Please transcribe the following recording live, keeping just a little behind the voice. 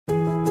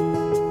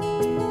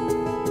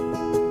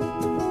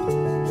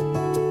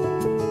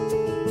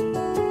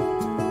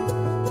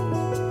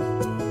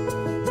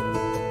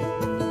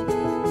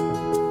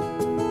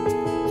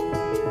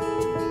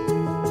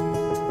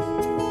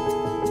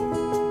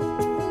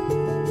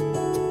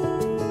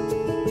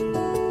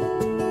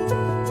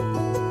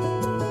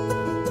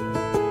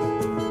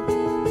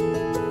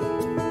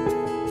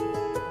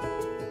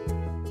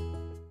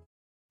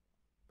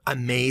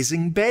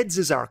AmaZZZing Beds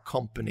is our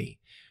company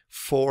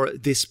for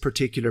this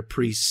particular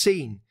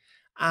pre-scene.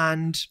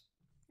 And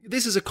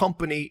this is a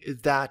company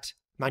that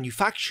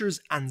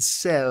manufactures and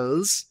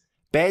sells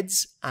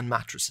beds and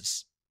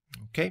mattresses.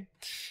 Okay,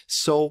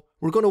 so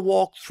we're going to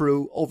walk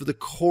through over the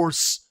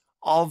course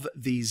of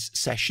these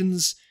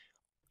sessions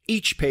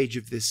each page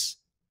of this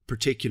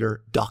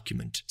particular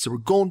document. So we're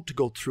going to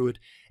go through it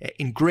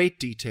in great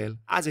detail.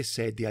 As I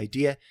said, the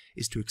idea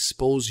is to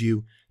expose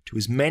you to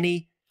as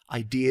many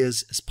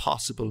ideas as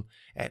possible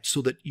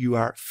so that you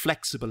are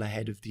flexible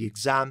ahead of the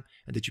exam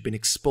and that you've been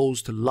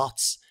exposed to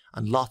lots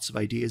and lots of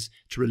ideas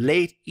to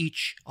relate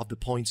each of the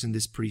points in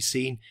this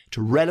pre-scene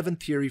to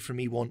relevant theory from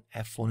E1,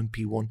 F1 and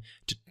P1,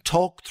 to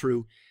talk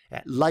through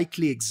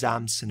likely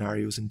exam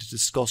scenarios and to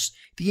discuss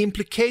the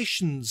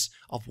implications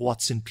of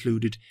what's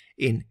included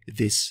in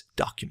this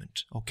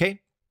document. Okay?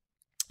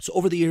 So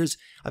over the years,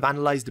 I've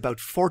analysed about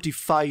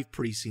 45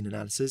 pre-scene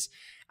analysis,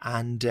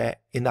 and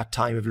in that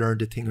time I've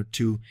learned a thing or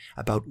two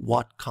about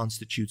what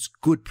constitutes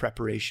good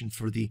preparation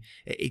for the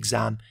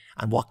exam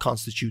and what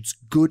constitutes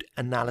good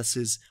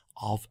analysis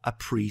of a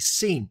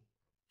pre-scene.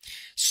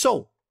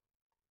 So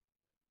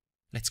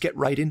let's get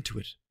right into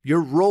it.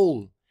 Your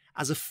role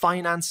as a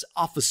finance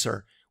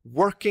officer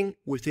working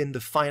within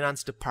the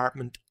finance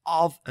department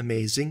of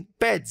AmaZZZing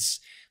Beds.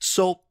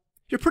 So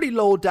you're pretty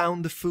low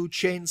down the food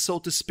chain, so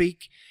to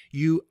speak.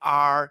 You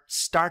are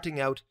starting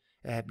out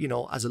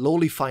as a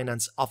lowly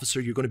finance officer.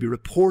 You're going to be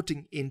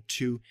reporting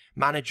into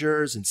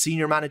managers and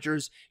senior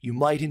managers. You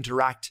might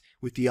interact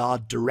with the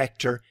odd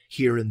director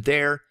here and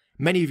there.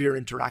 Many of your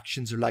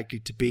interactions are likely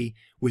to be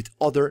with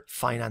other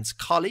finance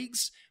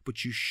colleagues,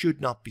 but you should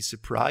not be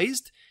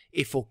surprised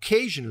if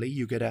occasionally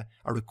you get a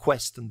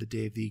request on the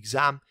day of the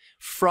exam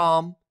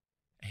from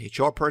a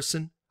HR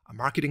person, a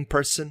marketing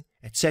person,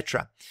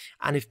 etc.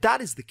 And if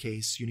that is the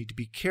case, you need to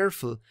be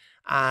careful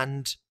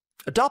and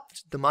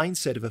adopt the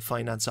mindset of a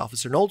finance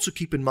officer, and also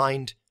keep in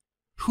mind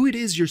who it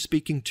is you're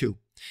speaking to.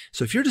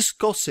 So if you're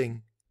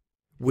discussing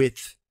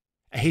with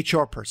a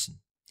HR person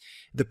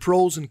the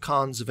pros and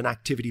cons of an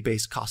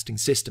activity-based costing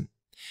system,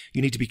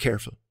 you need to be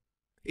careful.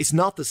 It's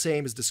not the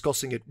same as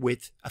discussing it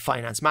with a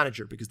finance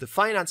manager, because the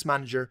finance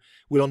manager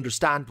will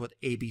understand what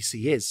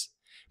ABC is,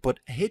 but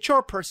a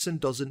HR person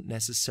doesn't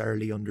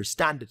necessarily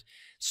understand it.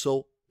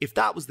 So if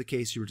that was the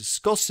case, you were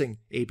discussing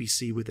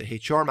ABC with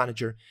a HR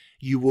manager,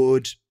 you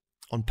would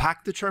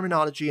unpack the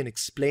terminology and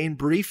explain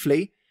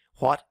briefly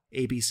what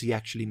ABC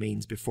actually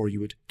means before you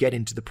would get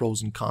into the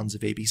pros and cons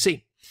of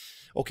ABC.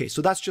 Okay,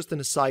 so that's just an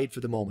aside for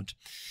the moment.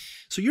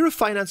 So you're a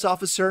finance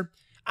officer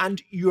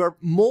and you're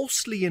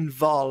mostly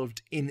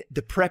involved in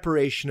the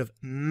preparation of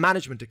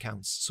management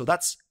accounts. So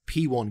that's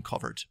P1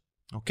 covered.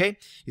 Okay,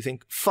 you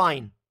think,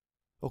 fine.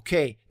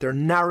 Okay, they're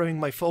narrowing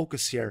my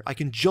focus here. I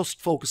can just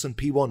focus on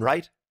P1,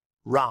 right?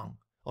 Wrong.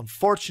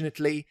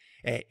 Unfortunately,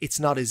 it's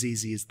not as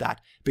easy as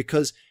that,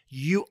 because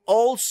you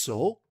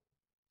also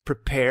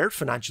prepare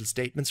financial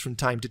statements from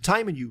time to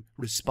time and you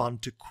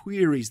respond to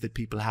queries that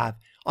people have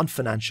on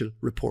financial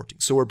reporting.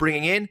 So we're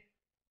bringing in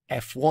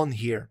F1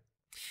 here.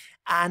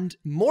 And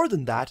more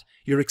than that,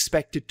 you're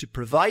expected to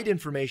provide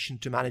information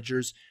to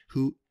managers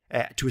who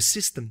to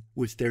assist them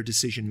with their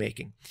decision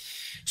making.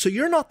 So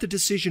you're not the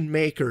decision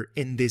maker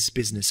in this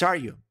business, are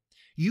you?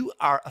 You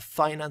are a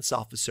finance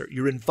officer.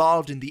 You're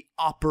involved in the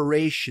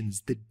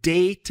operations, the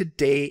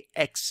day-to-day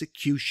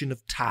execution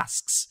of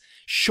tasks,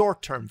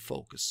 short-term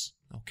focus,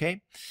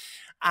 okay?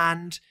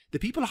 And the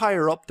people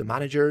higher up, the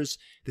managers,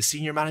 the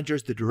senior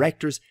managers, the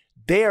directors,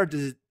 they are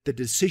the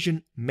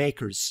decision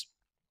makers.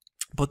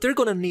 But they're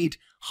going to need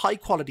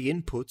high-quality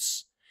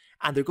inputs,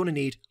 and they're going to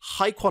need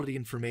high-quality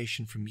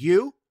information from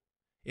you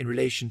in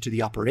relation to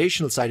the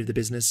operational side of the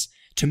business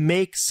to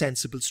make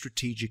sensible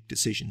strategic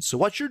decisions. So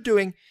what you're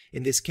doing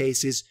in this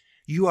case is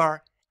you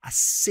are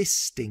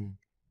assisting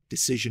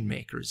decision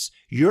makers.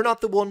 You're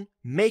not the one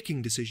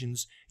making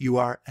decisions, you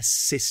are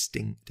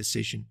assisting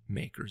decision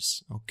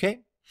makers.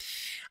 Okay?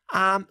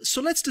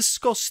 So let's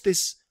discuss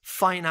this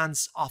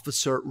finance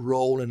officer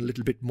role in a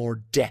little bit more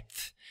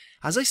depth.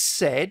 As I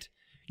said,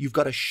 you've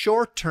got a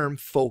short-term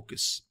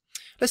focus.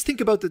 Let's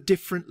think about the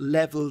different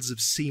levels of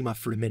CIMA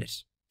for a minute.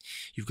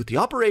 You've got the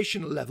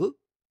operational level,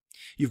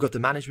 you've got the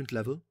management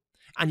level,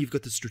 and you've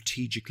got the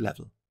strategic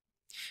level.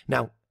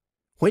 Now,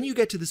 when you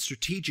get to the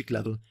strategic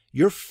level,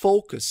 your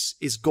focus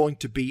is going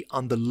to be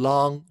on the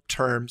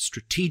long-term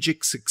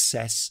strategic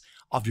success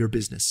of your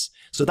business.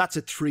 So that's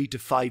a 3 to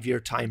 5 year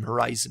time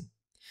horizon.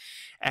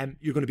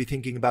 You're going to be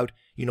thinking about,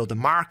 the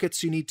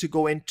markets you need to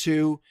go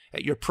into,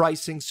 your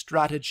pricing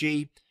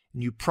strategy,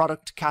 new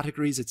product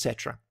categories,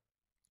 etc.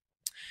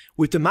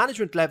 With the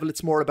management level,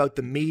 it's more about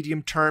the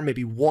medium term,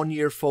 maybe 1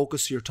 year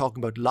focus. So you're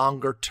talking about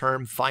longer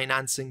term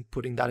financing,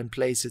 putting that in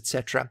place,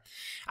 etc.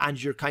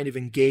 And you're kind of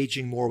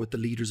engaging more with the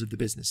leaders of the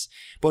business.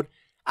 But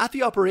at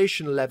the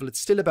operational level, it's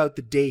still about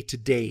the day to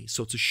day.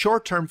 So it's a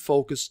short term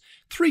focus,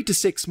 3 to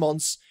 6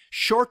 months,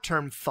 short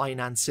term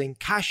financing,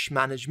 cash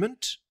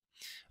management.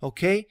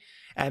 Okay.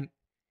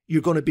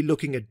 You're going to be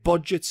looking at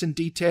budgets in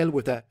detail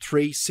with a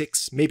 3,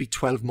 6, maybe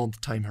 12-month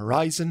time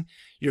horizon.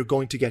 You're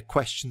going to get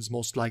questions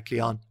most likely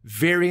on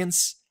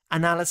variance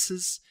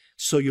analysis.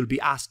 So you'll be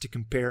asked to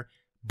compare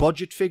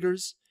budget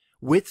figures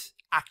with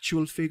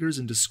actual figures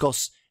and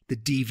discuss the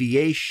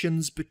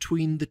deviations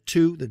between the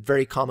two, the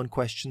very common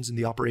questions in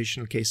the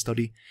operational case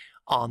study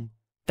on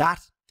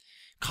that.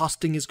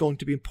 Costing is going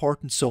to be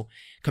important. So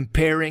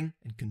comparing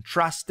and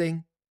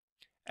contrasting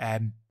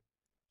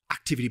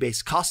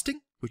activity-based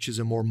costing, which is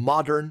a more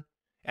modern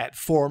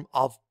form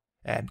of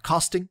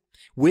costing,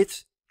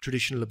 with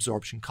traditional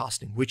absorption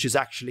costing, which is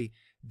actually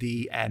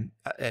the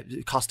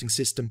costing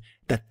system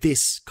that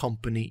this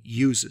company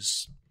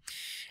uses.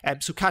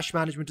 So cash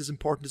management is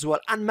important as well,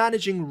 and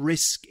managing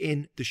risk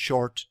in the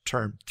short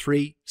term,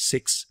 3,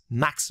 6,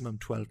 maximum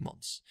 12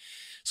 months.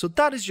 So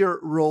that is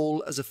your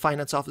role as a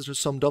finance officer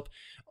summed up.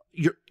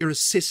 You're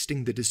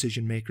assisting the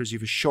decision makers. You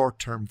have a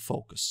short-term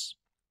focus.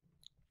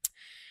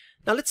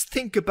 Now let's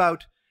think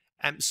about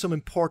some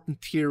important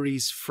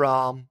theories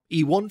from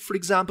E1, for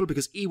example,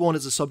 because E1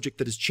 is a subject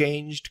that has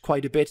changed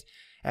quite a bit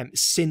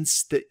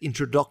since the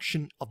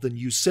introduction of the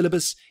new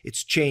syllabus.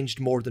 It's changed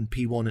more than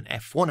P1 and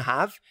F1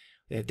 have.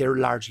 They're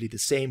largely the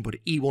same, but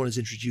E1 has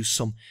introduced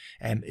some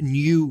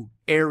new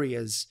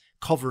areas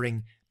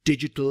covering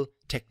digital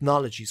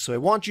technology. So I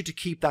want you to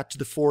keep that to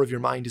the fore of your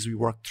mind as we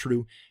work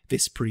through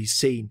this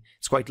pre-scene.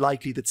 It's quite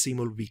likely that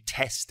CIMA will be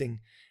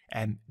testing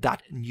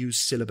that new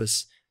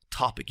syllabus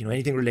topic,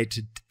 anything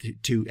related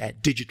to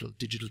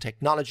digital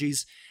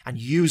technologies and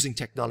using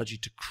technology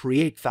to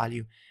create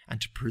value and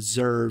to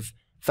preserve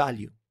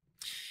value.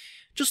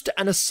 Just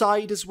an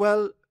aside as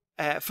well,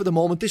 for the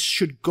moment, this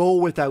should go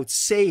without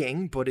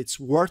saying, but it's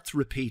worth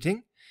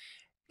repeating.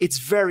 It's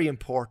very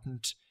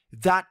important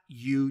that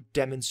you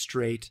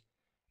demonstrate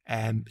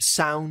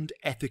sound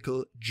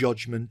ethical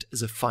judgment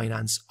as a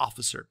finance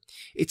officer.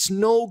 It's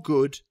no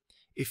good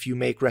if you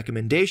make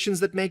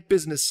recommendations that make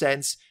business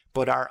sense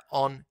but are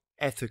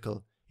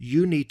unethical.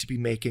 You need to be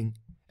making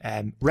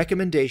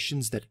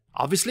recommendations that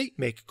obviously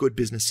make good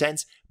business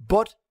sense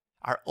but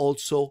are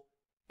also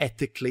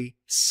ethically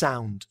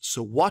sound.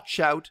 So watch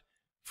out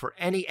for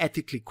any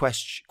ethically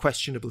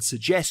questionable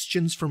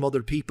suggestions from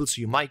other people. So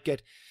you might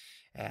get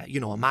a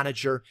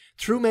manager,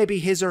 through maybe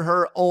his or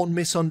her own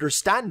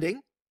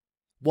misunderstanding,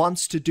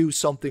 wants to do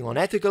something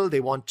unethical. They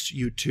want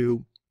you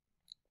to,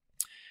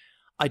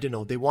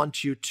 they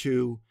want you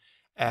to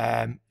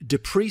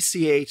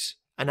depreciate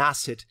an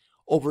asset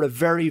over a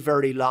very,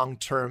 very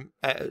long-term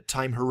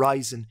time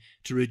horizon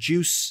to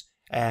reduce,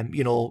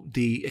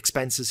 the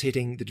expenses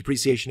hitting, the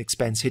depreciation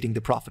expense hitting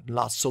the profit and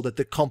loss, so that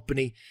the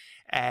company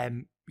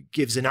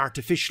gives an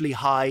artificially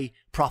high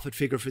profit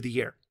figure for the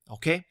year.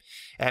 Okay.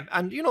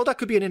 And that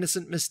could be an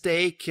innocent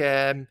mistake.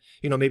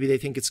 Maybe they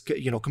think it's,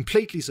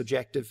 completely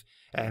subjective.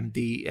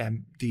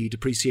 The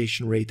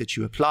depreciation rate that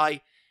you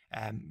apply,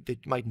 they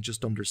mightn't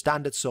just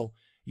understand it. So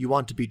you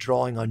want to be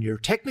drawing on your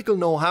technical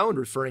know-how and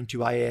referring to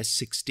IAS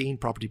 16,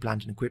 property,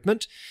 plant and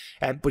equipment.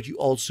 But you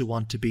also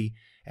want to be,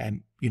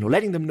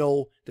 letting them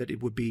know that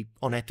it would be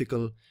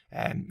unethical,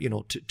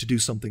 to do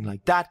something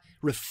like that.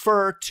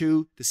 Refer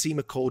to the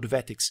CIMA Code of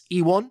Ethics.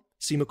 E1,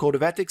 CIMA Code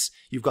of Ethics,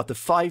 you've got the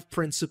 5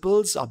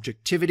 principles: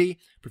 objectivity,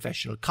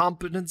 professional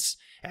competence,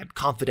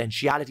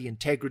 confidentiality,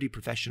 integrity,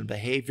 professional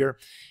behavior.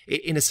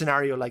 In a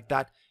scenario like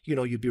that,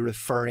 you'd be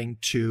referring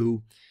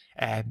to,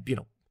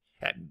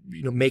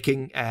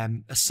 making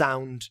a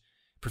sound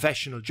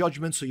professional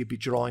judgment. So you'd be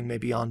drawing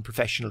maybe on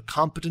professional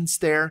competence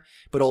there,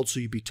 but also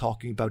you'd be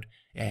talking about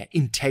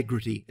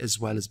integrity as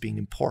well as being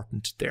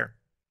important there.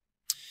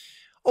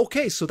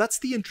 Okay, so that's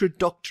the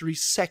introductory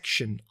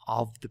section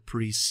of the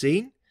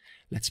pre-scene.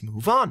 Let's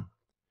move on.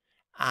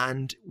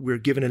 And we're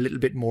given a little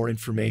bit more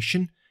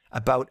information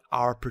about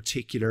our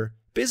particular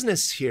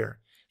business here.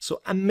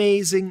 So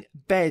AmaZZing.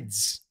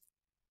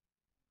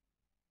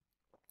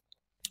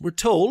 We're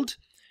told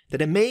that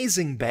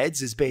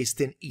AmaZZing is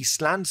based in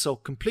Iceland, so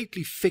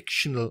completely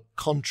fictional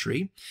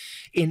country,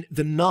 in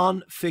the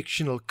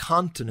non-fictional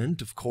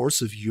continent, of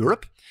course, of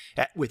Europe,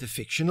 with a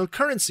fictional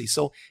currency,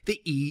 so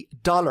the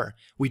 $.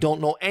 We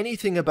don't know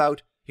anything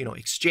about,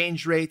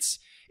 exchange rates.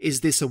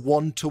 Is this a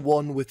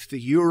 1-to-1 with the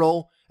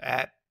euro?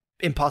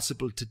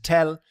 Impossible to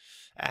tell.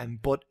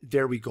 But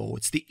there we go.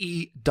 It's the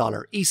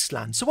 $,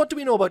 Iceland. So what do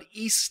we know about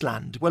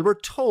Iceland? Well, we're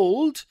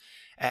told,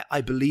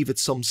 I believe at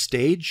some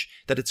stage,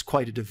 that it's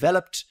quite a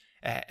developed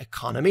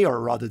economy, or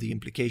rather the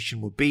implication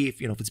would be,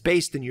 if it's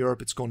based in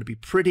Europe, it's going to be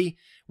pretty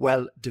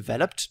well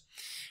developed.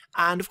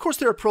 And of course,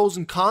 there are pros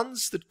and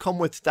cons that come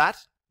with that.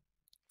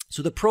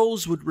 So the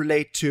pros would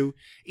relate to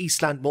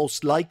Iceland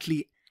most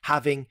likely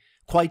having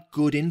quite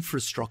good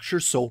infrastructure,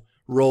 so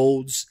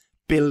roads,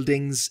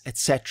 buildings,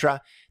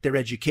 etc. Their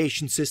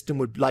education system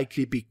would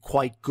likely be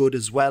quite good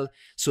as well.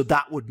 So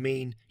that would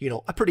mean,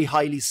 a pretty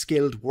highly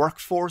skilled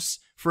workforce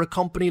for a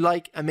company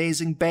like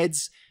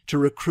AmaZZing to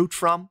recruit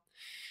from.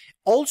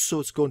 Also,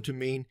 it's going to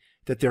mean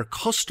that their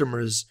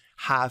customers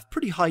have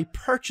pretty high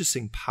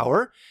purchasing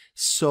power.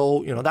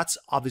 So, that's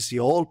obviously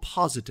all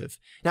positive.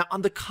 Now,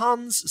 on the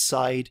cons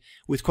side,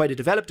 with quite a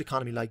developed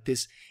economy like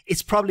this,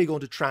 it's probably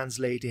going to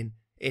translate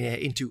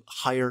into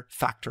higher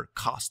factor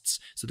costs.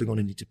 So they're going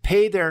to need to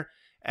pay their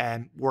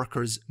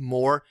workers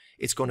more.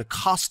 It's going to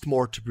cost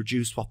more to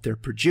produce what they're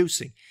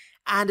producing.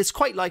 And it's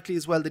quite likely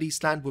as well that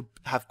Eastland would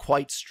have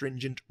quite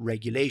stringent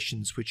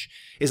regulations, which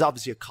is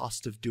obviously a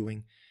cost of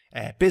doing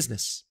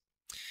business.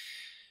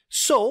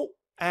 So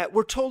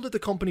we're told that the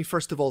company,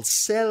 first of all,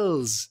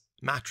 sells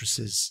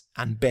mattresses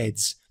and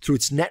beds through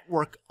its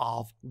network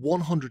of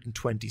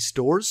 120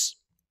 stores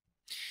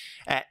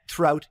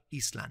throughout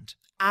Eastland,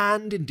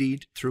 and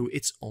indeed through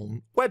its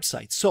own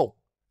website. So,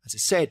 as I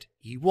said,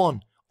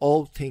 E1,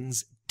 all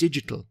things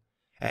digital,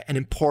 an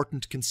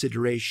important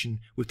consideration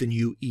with the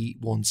new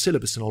E1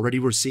 syllabus. And already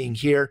we're seeing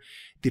here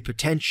the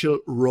potential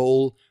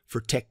role for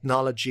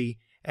technology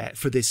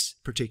for this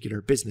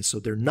particular business. So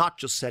they're not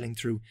just selling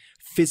through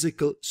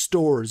physical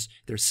stores,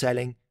 they're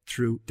selling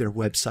through their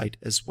website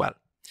as well.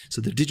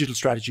 So the digital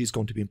strategy is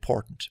going to be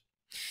important.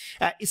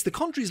 It's the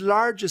country's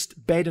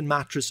largest bed and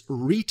mattress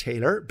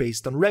retailer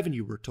based on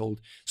revenue, we're told.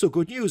 So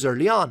good news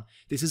early on.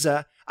 This is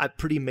a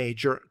pretty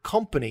major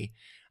company.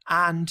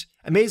 And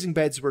AmaZZZing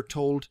Beds, we're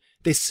told,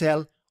 they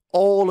sell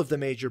all of the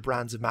major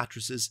brands of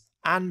mattresses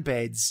and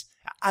beds,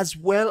 as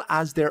well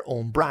as their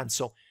own brands.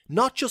 So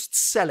not just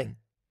selling,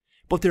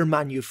 but they're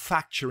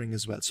manufacturing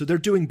as well. So they're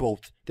doing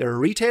both. They're a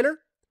retailer,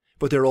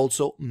 but they're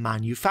also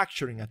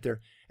manufacturing at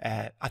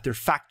their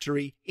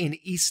factory in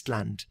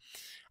Eastland.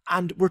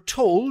 And we're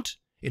told,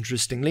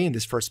 interestingly, in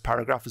this first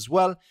paragraph as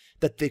well,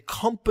 that the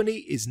company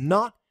is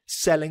not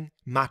selling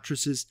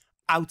mattresses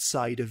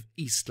outside of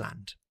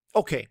Eastland.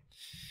 Okay,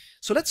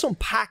 so let's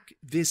unpack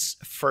this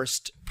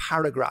first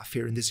paragraph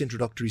here in this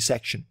introductory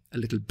section a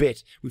little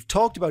bit. We've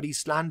talked about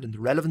Eastland and the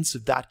relevance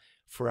of that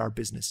for our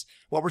business.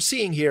 What we're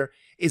seeing here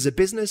is a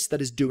business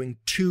that is doing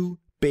two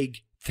big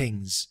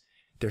things.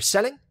 They're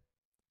selling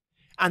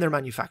and they're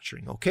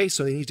manufacturing, okay?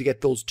 So they need to get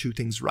those two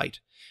things right.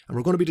 And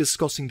we're going to be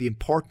discussing the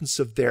importance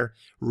of their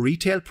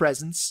retail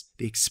presence,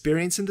 the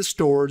experience in the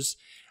stores,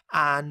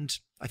 and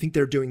I think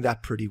they're doing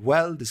that pretty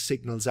well. The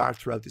signals are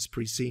throughout this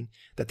pre-scene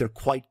that they're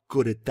quite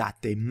good at that.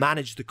 They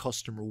manage the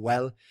customer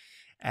well,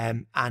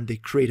 and they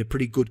create a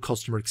pretty good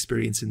customer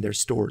experience in their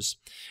stores.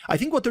 I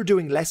think what they're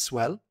doing less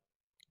well,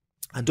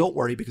 and don't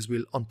worry because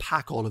we'll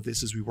unpack all of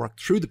this as we work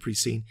through the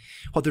pre-scene,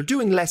 what they're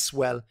doing less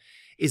well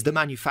is the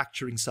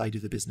manufacturing side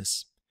of the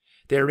business.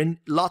 There are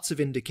lots of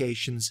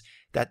indications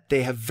that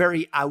they have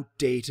very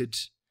outdated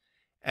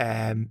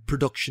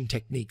production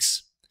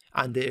techniques,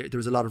 and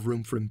there's a lot of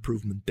room for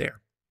improvement there.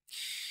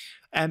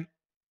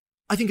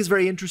 I think it's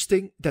very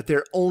interesting that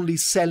they're only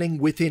selling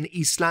within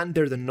Eastland.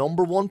 They're the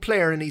 #1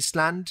 player in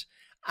Eastland.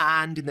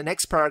 And in the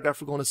next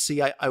paragraph, we're going to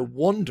see,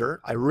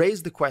 I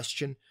raise the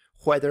question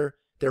whether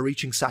they're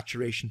reaching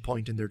saturation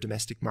point in their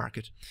domestic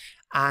market.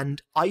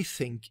 And I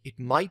think it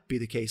might be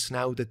the case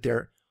now that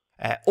they're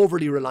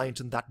overly reliant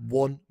on that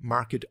one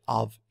market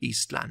of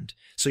Eastland.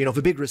 So, if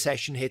a big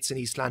recession hits in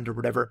Eastland or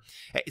whatever,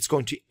 it's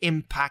going to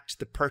impact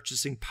the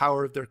purchasing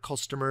power of their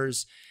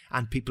customers,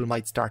 and people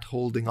might start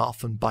holding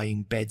off on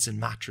buying beds and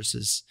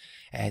mattresses.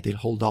 They'll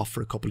hold off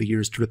for a couple of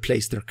years to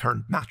replace their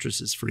current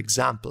mattresses, for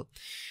example.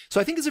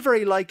 So I think it's a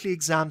very likely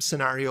exam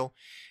scenario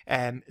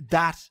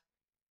that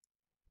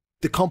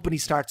the company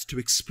starts to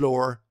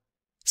explore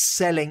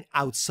selling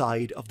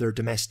outside of their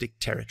domestic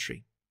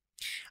territory.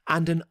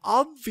 And an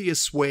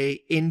obvious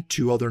way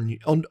into other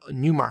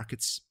new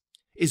markets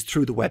is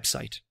through the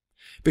website,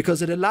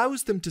 because it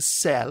allows them to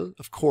sell.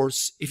 Of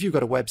course, if you've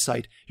got a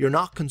website, you're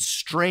not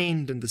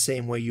constrained in the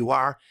same way you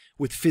are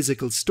with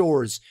physical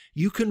stores.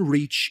 You can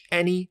reach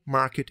any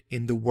market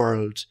in the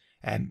world,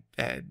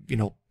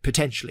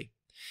 potentially.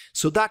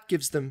 So that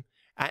gives them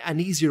an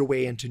easier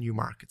way into new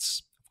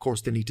markets. Of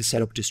course, they need to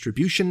set up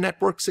distribution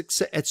networks,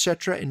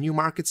 etc. in new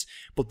markets,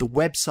 but the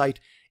website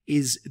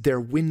is their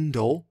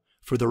window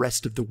for the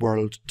rest of the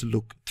world to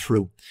look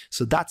through.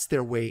 So that's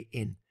their way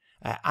in.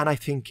 And I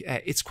think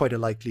it's quite a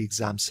likely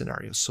exam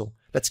scenario. So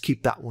let's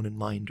keep that one in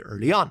mind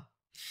early on.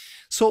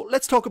 So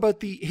let's talk about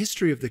the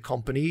history of the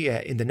company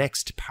in the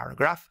next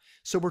paragraph.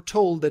 So we're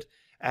told that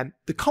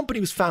the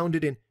company was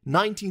founded in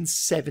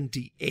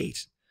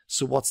 1978.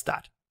 So what's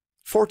that?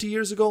 40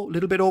 years ago, a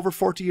little bit over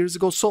 40 years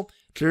ago. So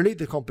clearly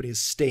the company is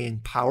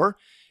staying power.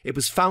 It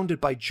was founded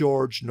by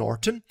George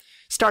Norton,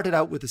 started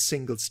out with a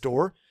single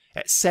store,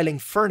 selling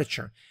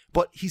furniture.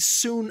 But he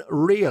soon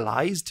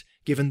realized,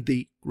 given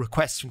the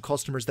requests from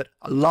customers, that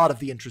a lot of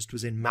the interest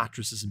was in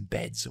mattresses and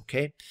beds,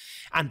 okay?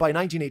 And by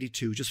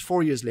 1982, just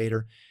 4 years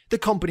later, the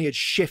company had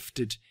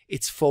shifted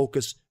its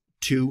focus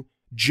to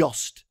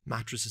just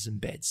mattresses and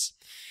beds.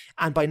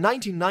 And by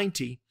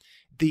 1990,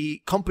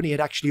 the company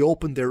had actually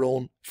opened their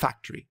own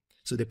factory.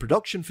 So the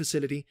production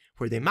facility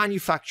where they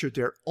manufactured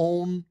their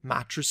own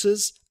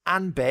mattresses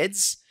and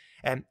beds.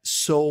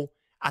 So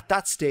at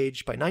that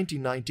stage, by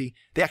 1990,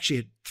 they actually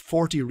had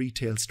 40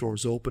 retail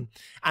stores open.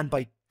 And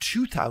by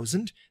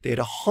 2000, they had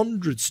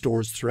 100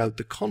 stores throughout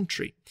the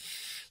country.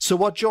 So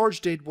what George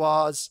did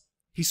was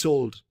he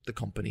sold the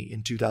company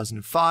in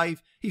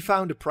 2005. He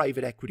found a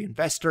private equity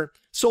investor,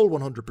 sold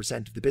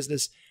 100% of the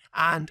business,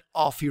 and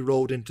off he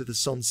rode into the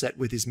sunset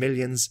with his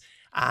millions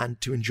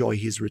and to enjoy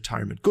his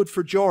retirement. Good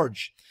for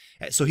George.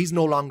 So he's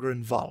no longer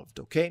involved,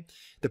 okay?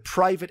 The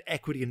private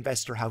equity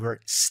investor, however,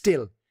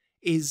 still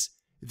is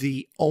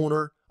the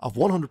owner of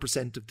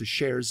 100% of the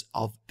shares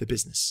of the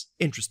business.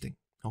 Interesting,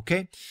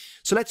 okay?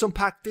 So let's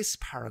unpack this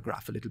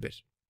paragraph a little bit.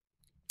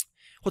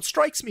 What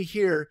strikes me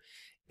here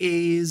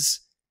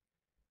is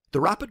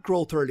the rapid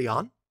growth early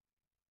on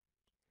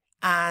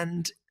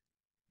and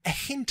a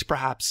hint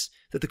perhaps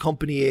that the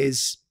company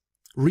is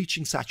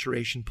reaching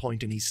saturation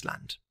point in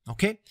Eastland.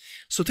 Okay,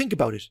 so think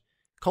about it.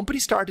 Company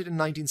started in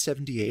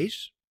 1978.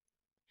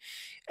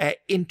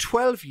 In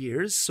 12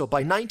 years, so by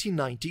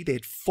 1990, they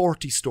had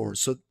 40 stores.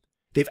 So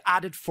they've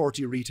added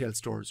 40 retail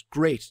stores.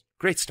 Great,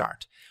 great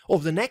start.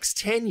 Over the next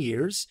 10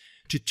 years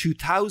to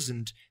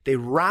 2000, they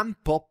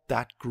ramp up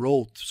that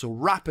growth. So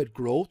rapid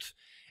growth.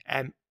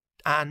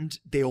 And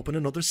they open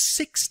another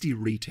 60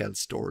 retail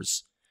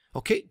stores.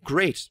 Okay,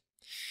 great.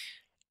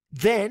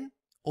 Then,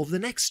 over the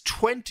next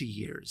 20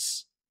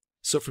 years,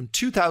 so from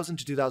 2000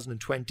 to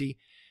 2020,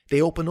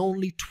 they open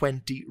only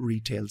 20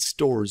 retail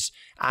stores.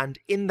 And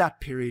in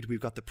that period, we've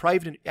got the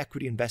private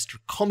equity investor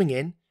coming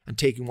in and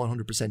taking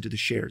 100% of the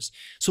shares.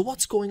 So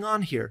what's going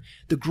on here?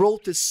 The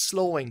growth is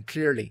slowing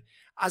clearly.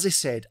 As I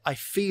said, I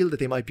feel that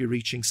they might be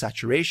reaching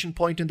saturation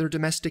point in their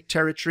domestic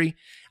territory,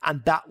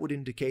 and that would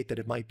indicate that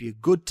it might be a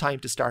good time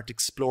to start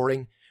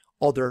exploring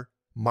other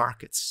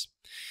markets.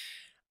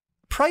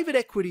 Private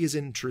equity is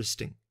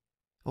interesting.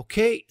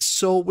 Okay,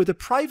 so with a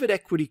private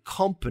equity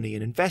company,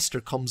 an investor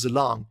comes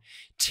along,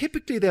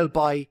 typically they'll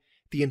buy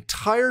the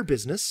entire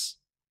business,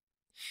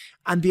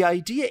 and the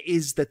idea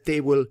is that they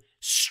will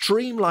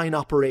streamline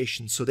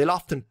operations. So they'll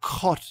often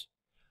cut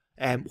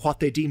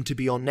what they deem to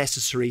be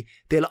unnecessary.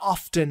 They'll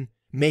often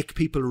make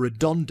people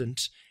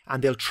redundant,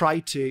 and they'll try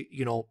to,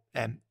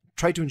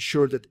 try to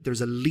ensure that there's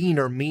a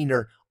leaner,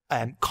 meaner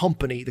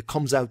company that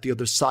comes out the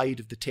other side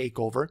of the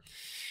takeover.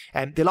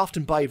 They'll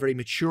often buy very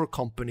mature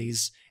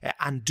companies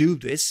and do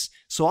this.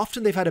 So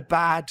often they've had a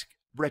bad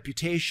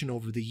reputation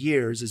over the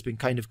years as being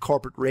kind of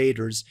corporate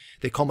raiders.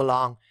 They come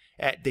along,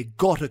 they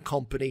gut a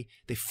company,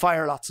 they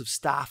fire lots of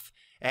staff,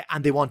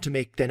 and they want to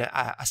make then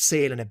a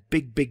sale and a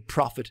big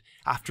profit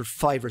after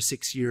 5 or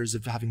 6 years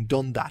of having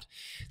done that.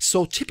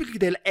 So typically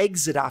they'll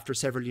exit after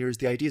several years.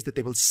 The idea is that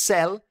they will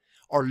sell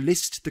or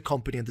list the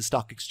company on the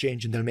stock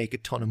exchange and they'll make a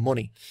ton of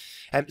money.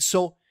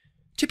 So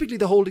typically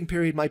the holding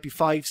period might be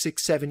 5,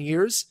 6, 7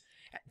 years.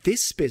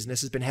 This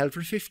business has been held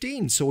for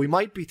 15. So we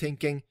might be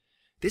thinking,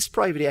 this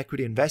private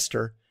equity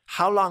investor,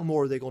 how long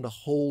more are they going to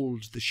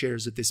hold the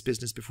shares of this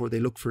business before they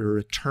look for a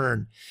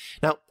return?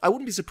 Now, I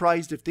wouldn't be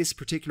surprised if this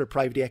particular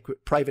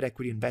private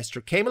equity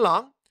investor came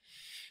along,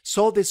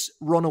 saw this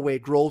runaway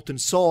growth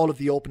and saw all of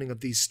the opening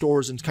of these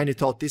stores and kind of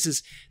thought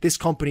this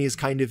company is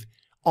kind of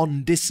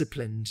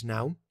undisciplined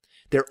now.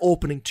 They're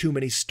opening too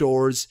many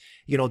stores.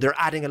 They're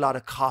adding a lot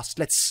of cost.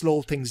 Let's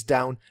slow things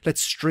down.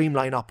 Let's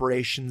streamline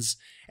operations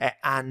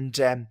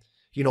and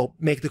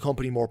make the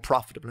company more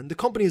profitable. And the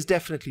company is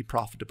definitely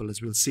profitable, as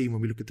we'll see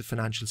when we look at the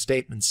financial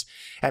statements.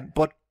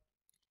 But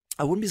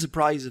I wouldn't be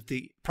surprised if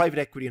the private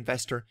equity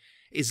investor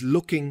is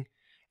looking,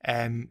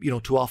 to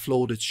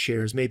offload its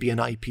shares, maybe an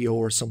IPO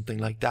or something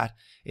like that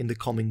in the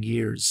coming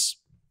years.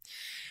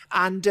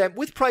 And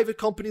with private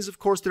companies, of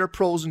course, there are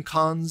pros and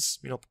cons,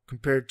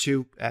 compared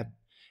to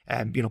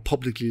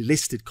publicly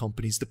listed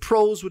companies. The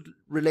pros would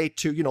relate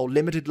to,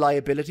 limited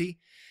liability.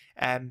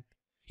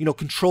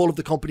 Control of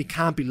the company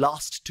can't be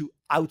lost to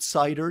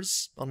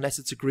outsiders unless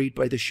it's agreed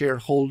by the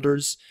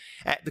shareholders.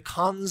 The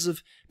cons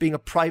of being a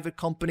private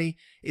company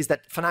is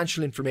that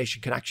financial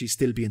information can actually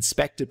still be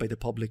inspected by the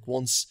public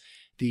once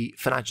the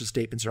financial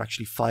statements are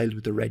actually filed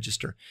with the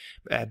register.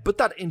 But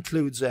that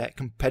includes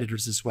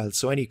competitors as well.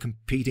 So any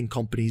competing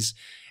companies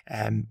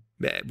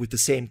with the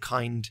same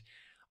kind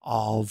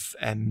of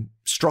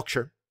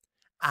structure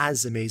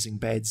as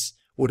AmaZZZing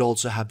would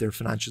also have their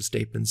financial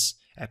statements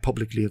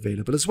publicly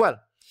available as well.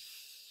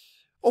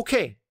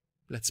 Okay,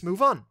 let's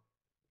move on.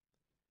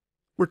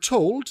 We're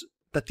told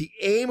that the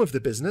aim of the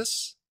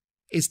business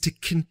is to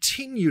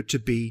continue to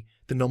be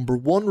the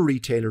 #1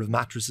 retailer of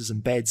mattresses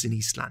and beds in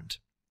Eastland.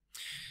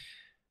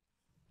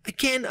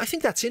 Again, I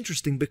think that's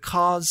interesting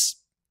because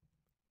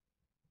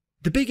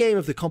the big aim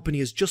of the company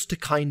is just to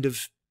kind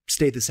of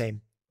stay the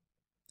same.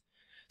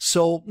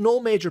 So no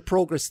major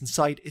progress in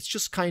sight. It's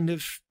just kind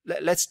of,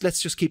 let's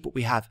just keep what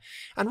we have.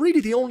 And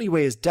really the only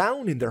way is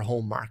down in their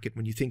home market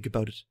when you think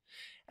about it.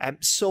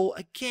 So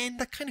again,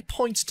 that kind of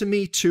points to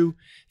me to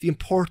the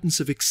importance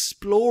of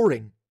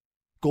exploring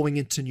going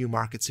into new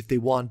markets if they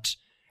want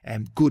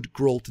good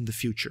growth in the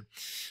future.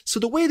 So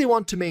the way they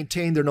want to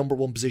maintain their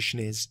 #1 position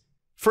is,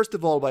 first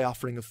of all, by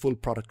offering a full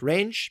product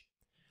range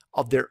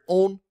of their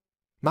own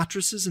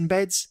mattresses and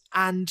beds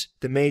and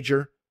the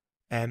major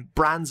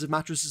brands of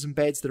mattresses and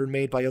beds that are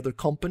made by other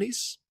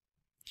companies.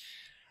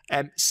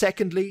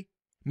 Secondly,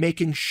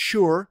 making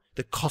sure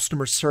the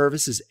customer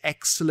service is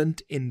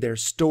excellent in their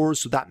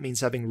stores. So that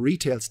means having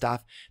retail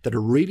staff that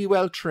are really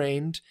well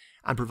trained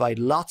and provide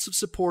lots of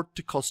support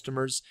to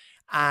customers,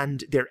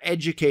 and they're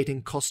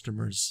educating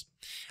customers.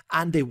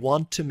 And they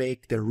want to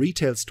make their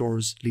retail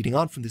stores, leading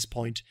on from this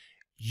point,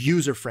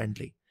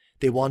 user-friendly.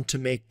 They want to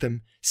make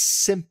them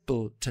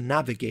simple to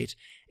navigate.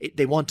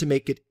 They want to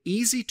make it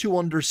easy to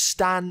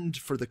understand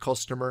for the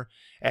customer,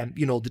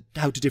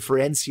 how to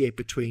differentiate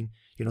between,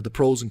 the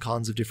pros and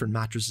cons of different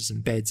mattresses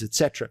and beds,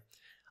 etc.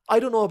 I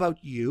don't know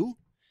about you,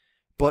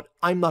 but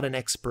I'm not an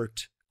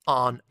expert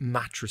on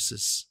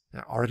mattresses,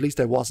 or at least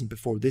I wasn't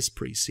before this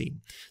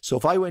pre-scene. So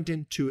if I went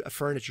into a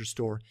furniture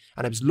store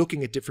and I was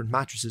looking at different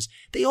mattresses,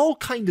 they all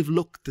kind of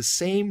look the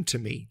same to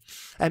me.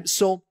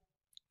 So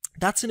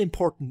that's an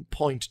important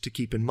point to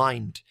keep in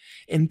mind.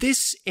 In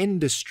this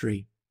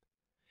industry,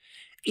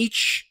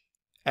 each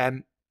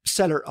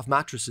seller of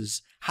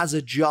mattresses has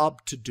a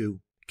job to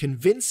do,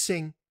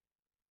 convincing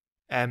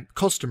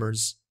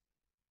customers,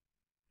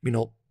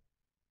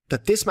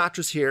 that this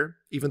mattress here,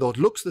 even though it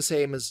looks the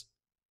same as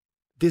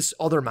this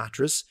other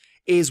mattress,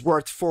 is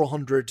worth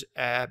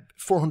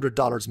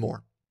 $400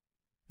 more.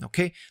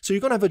 Okay, so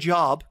you're going to have a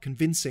job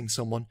convincing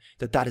someone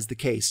that that is the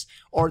case,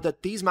 or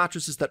that these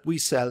mattresses that we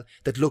sell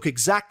that look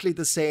exactly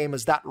the same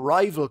as that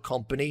rival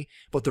company,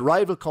 but the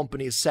rival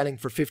company is selling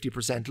for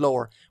 50%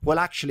 lower. Well,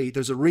 actually,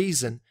 there's a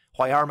reason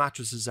why our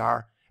mattresses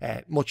are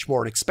much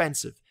more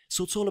expensive.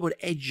 So it's all about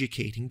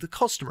educating the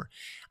customer,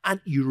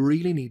 and you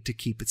really need to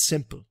keep it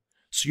simple.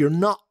 So you're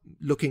not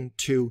looking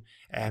to,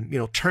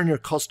 turn your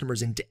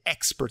customers into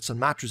experts on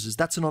mattresses.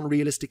 That's an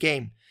unrealistic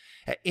aim.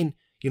 In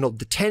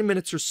the 10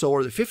 minutes or so,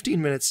 or the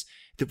 15 minutes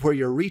where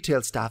your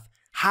retail staff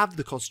have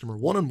the customer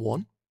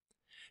one-on-one,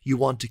 you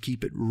want to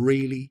keep it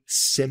really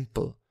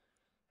simple.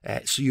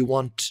 So you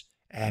want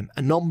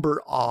a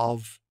number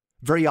of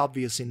very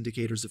obvious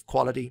indicators of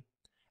quality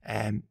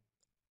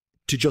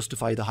to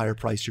justify the higher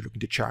price you're looking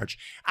to charge.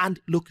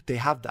 And look, they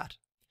have that.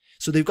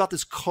 So they've got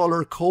this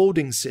color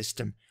coding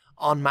system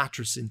on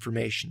mattress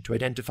information to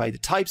identify the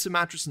types of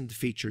mattress and the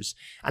features.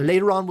 And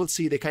later on, we'll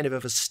see they kind of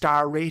have a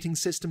star rating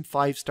system,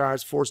 5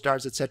 stars, 4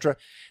 stars, etc.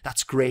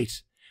 That's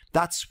great.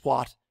 That's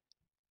what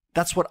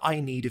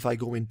I need if I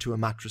go into a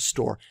mattress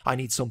store. I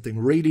need something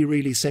really,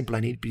 really simple.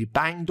 I need to be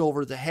banged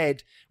over the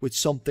head with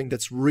something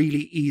that's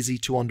really easy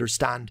to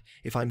understand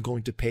if I'm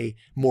going to pay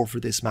more for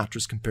this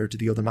mattress compared to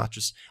the other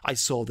mattress I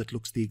saw that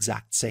looks the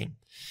exact same.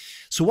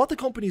 So what the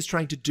company is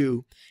trying to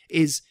do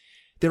is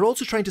they're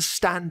also trying to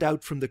stand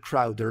out from the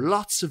crowd. There are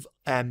lots of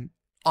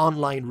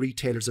online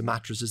retailers of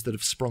mattresses that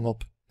have sprung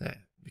up,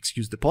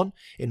 excuse the pun,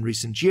 in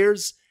recent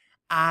years.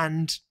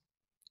 And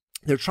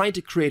they're trying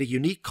to create a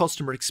unique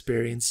customer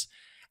experience,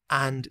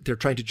 and they're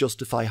trying to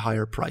justify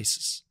higher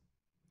prices.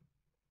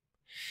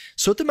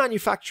 So at the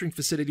manufacturing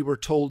facility, we're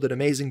told that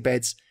AmaZZZing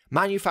Beds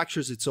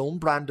manufactures its own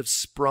brand of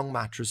sprung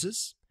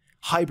mattresses,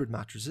 hybrid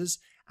mattresses,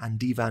 and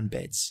divan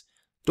beds.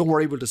 Don't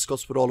worry, we'll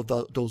discuss what all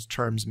of those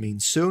terms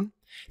mean soon.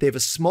 They have a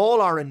small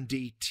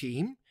R&D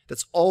team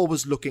that's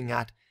always looking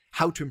at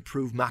how to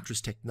improve mattress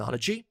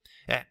technology.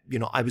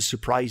 I was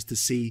surprised to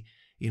see,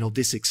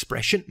 this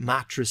expression,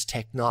 mattress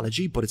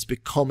technology, but it's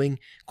becoming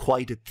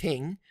quite a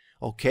thing,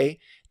 okay?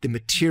 The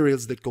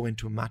materials that go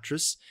into a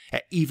mattress,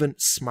 even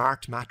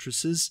smart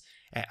mattresses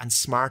and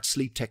smart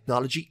sleep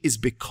technology is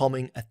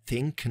becoming a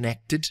thing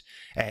connected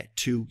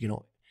to,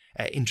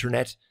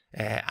 internet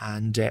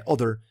and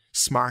other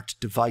smart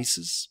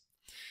devices.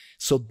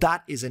 So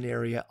that is an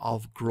area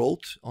of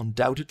growth,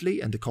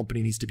 undoubtedly, and the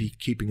company needs to be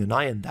keeping an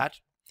eye on that.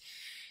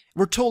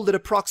 We're told that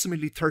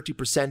approximately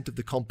 30% of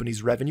the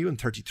company's revenue and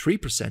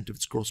 33% of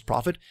its gross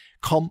profit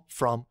come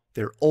from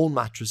their own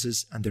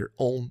mattresses and their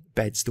own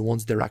beds, the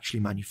ones they're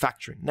actually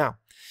manufacturing. Now,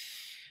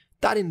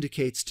 that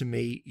indicates to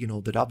me,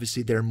 that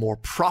obviously they're more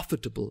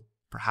profitable,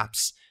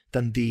 perhaps,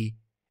 than the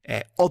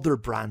other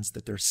brands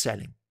that they're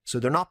selling. So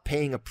they're not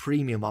paying a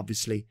premium,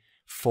 obviously,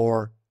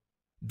 for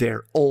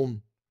their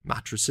own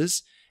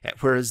mattresses,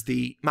 whereas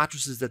the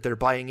mattresses that they're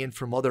buying in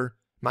from other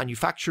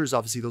manufacturers,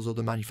 obviously those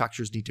other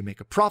manufacturers need to make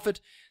a profit,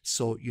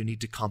 so you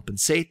need to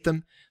compensate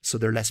them, so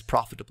they're less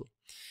profitable.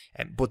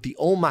 But the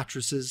own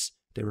mattresses,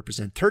 they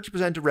represent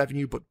 30% of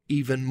revenue, but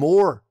even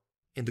more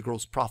in the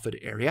gross profit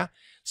area.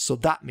 So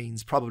that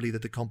means probably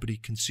that the company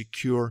can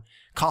secure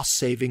cost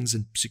savings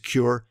and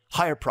secure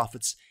higher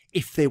profits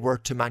if they were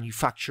to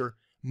manufacture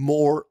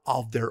more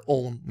of their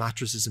own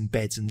mattresses and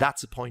beds. And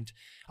that's a point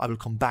I will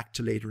come back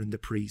to later in the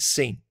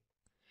pre-scene.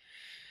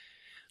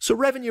 So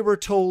revenue, we're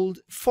told,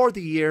 for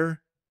the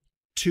year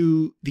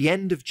to the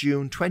end of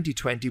June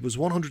 2020 was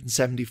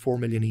 $174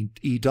 million.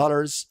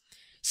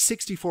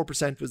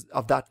 64%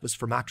 of that was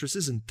for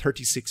mattresses and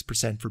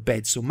 36% for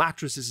beds. So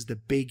mattresses is the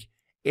big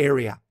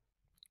area,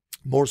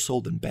 more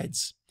so than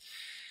beds.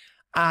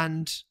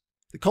 And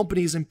the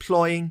company is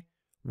employing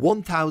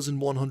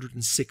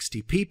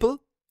 1,160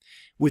 people,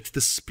 with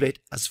the split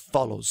as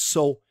follows.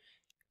 So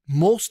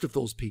most of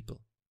those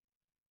people,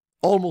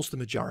 almost the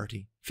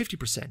majority,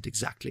 50%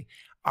 exactly,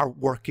 are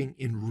working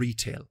in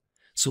retail.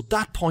 So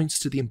that points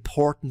to the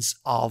importance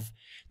of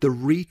the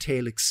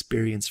retail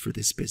experience for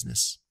this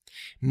business.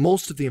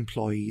 Most of the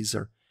employees,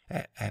 or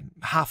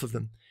half of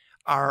them,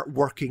 are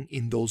working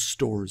in those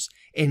stores,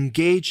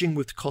 engaging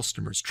with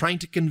customers, trying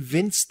to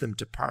convince them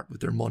to part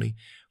with their money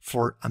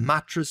for a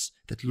mattress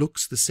that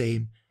looks the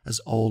same as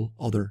all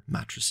other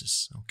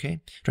mattresses,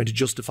 okay? Trying to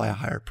justify a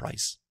higher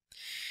price.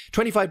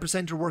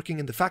 25% are working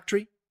in the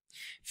factory,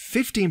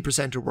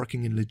 15% are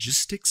working in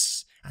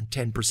logistics, and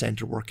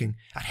 10% are working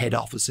at head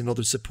office in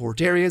other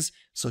support areas,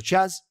 such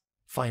as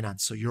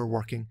finance. So you're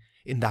working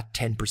in that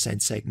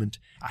 10% segment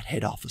at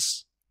head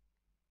office.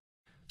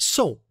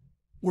 So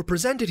we're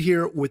presented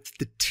here with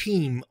the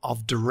team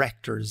of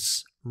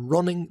directors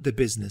running the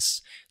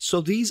business.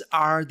 So these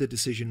are the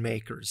decision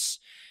makers.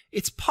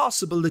 It's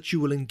possible that you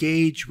will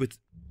engage with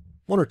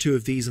one or two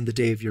of these on the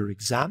day of your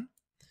exam.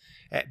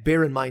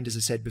 Bear in mind, as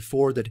I said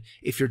before, that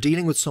if you're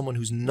dealing with someone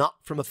who's not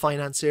from a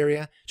finance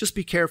area, just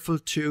be careful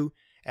to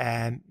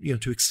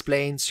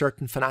explain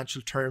certain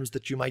financial terms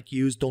that you might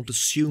use. Don't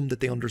assume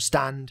that they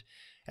understand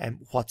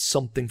what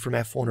something from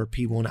F1 or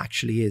P1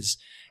 actually is.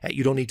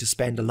 You don't need to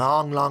spend a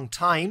long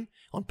time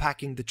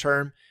unpacking the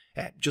term.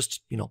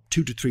 Just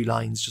 2 to 3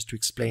 lines just to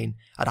explain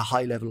at a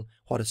high level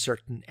what a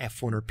certain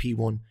F1 or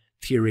P1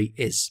 theory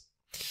is.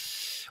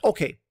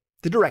 Okay,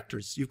 the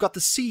directors. You've got the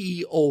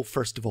CEO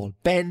first of all,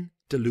 Ben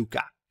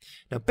DeLuca.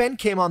 Now, Ben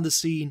came on the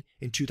scene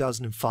in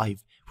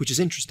 2005, which is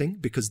interesting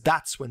because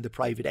that's when the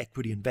private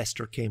equity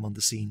investor came on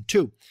the scene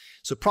too.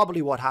 So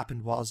probably what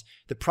happened was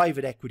the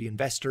private equity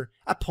investor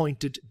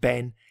appointed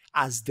Ben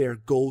as their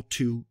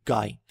go-to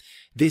guy.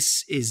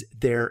 This is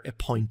their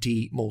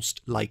appointee most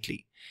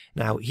likely.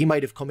 Now, he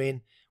might have come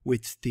in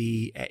with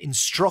the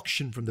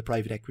instruction from the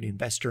private equity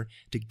investor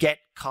to get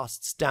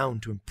costs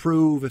down, to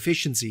improve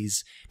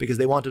efficiencies because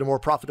they wanted a more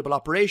profitable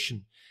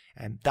operation.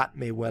 And that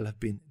may well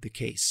have been the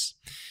case.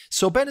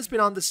 So Ben has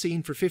been on the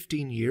scene for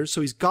 15 years,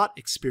 so he's got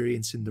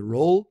experience in the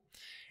role.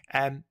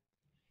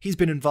 He's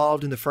been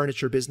involved in the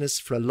furniture business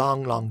for a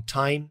long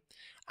time,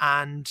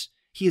 and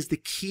he is the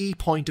key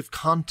point of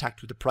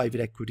contact with the private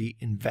equity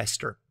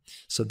investor.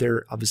 So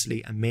they're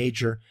obviously a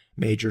major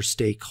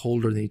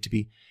stakeholder. They need to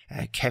be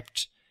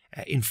kept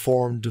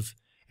informed of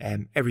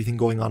everything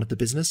going on at the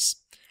business.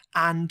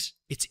 And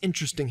it's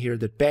interesting here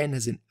that Ben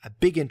has a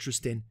big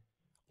interest in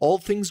all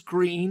things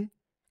green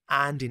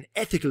and in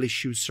ethical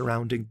issues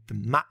surrounding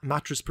the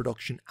mattress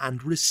production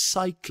and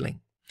recycling.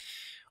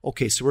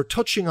 Okay, so we're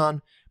touching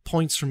on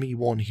points from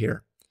E1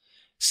 here.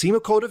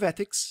 CIMA Code of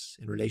Ethics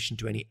in relation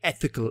to any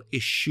ethical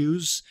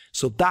issues.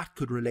 So that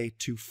could relate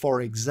to, for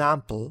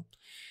example,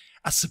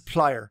 a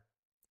supplier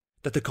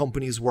that the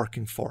company is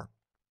working for,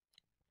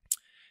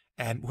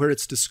 where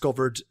it's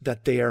discovered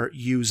that they are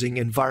using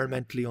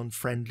environmentally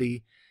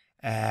unfriendly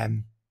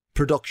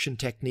production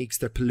techniques,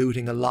 they're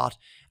polluting a lot,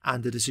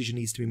 and the decision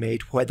needs to be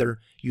made whether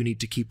you need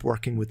to keep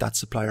working with that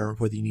supplier or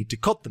whether you need to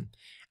cut them.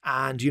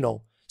 And,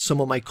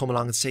 someone might come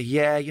along and say,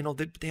 yeah,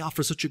 they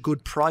offer such a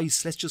good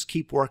price, let's just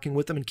keep working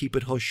with them and keep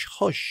it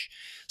hush-hush.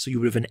 So you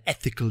would have an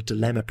ethical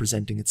dilemma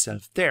presenting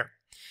itself there.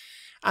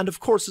 And of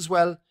course, as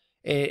well,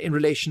 in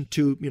relation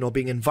to,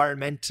 being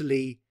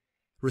environmentally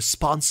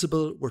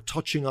responsible, we're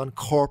touching on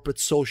corporate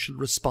social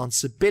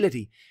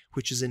responsibility,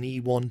 which is an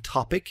E1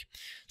 topic.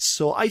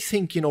 So I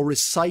think,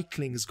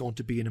 recycling is going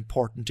to be an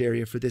important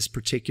area for this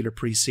particular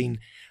pre-scene.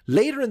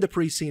 Later in the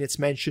pre-scene, it's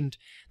mentioned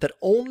that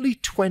only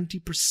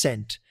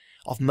 20%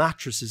 of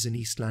mattresses in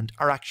Eastland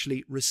are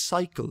actually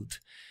recycled.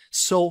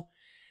 So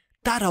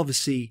that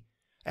obviously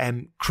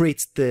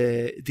creates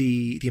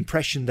the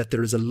impression that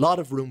there is a lot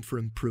of room for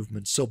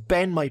improvement. So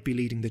Ben might be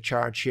leading the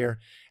charge here,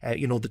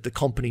 that the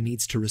company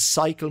needs to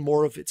recycle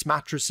more of its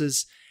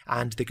mattresses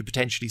and they could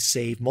potentially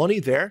save money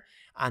there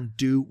and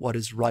do what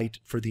is right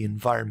for the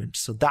environment.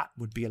 So that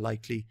would be a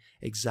likely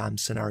exam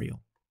scenario.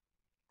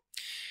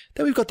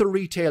 Then we've got the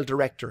retail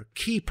director,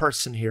 key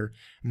person here,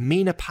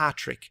 Mina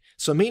Patrick.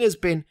 So Mina's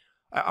been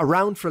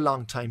around for a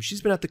long time.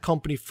 She's been at the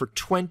company for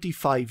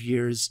 25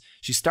 years.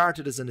 She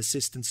started as an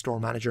assistant store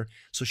manager,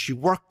 so she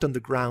worked on the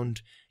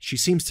ground. She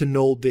seems to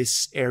know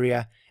this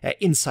area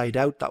inside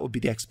out. That would be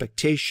the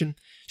expectation.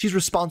 She's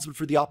responsible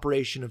for the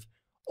operation of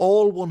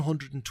all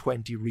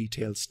 120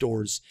 retail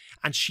stores,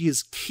 and she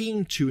is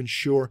keen to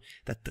ensure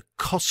that the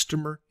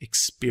customer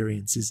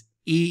experience is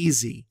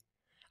easy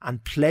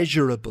and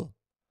pleasurable.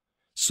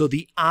 So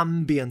the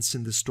ambience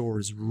in the store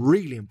is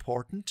really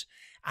important,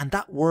 and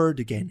that word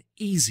again,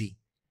 easy.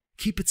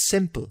 Keep it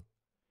simple.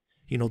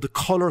 The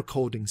color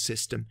coding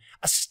system,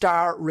 a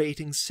star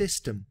rating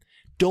system.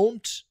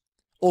 Don't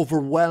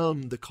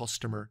overwhelm the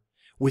customer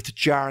with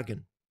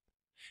jargon.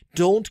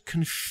 Don't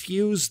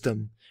confuse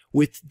them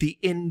with the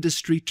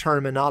industry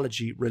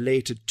terminology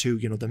related to,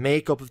 the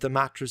makeup of the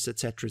mattress,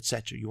 etc.,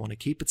 etc. You want to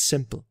keep it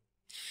simple.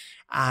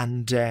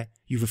 And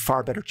you have a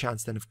far better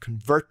chance then of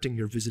converting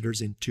your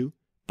visitors into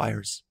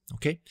buyers.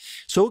 Okay?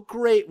 So a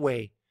great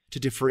way to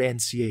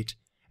differentiate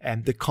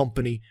the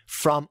company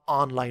from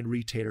online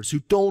retailers who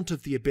don't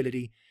have the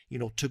ability,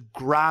 to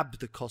grab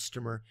the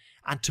customer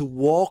and to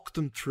walk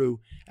them through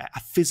a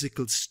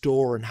physical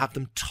store and have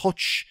them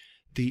touch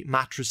the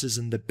mattresses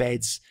and the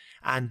beds,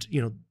 and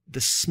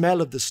the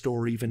smell of the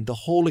store, even the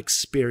whole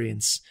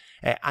experience,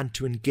 and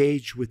to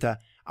engage with a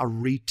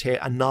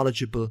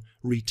knowledgeable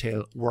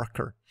retail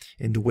worker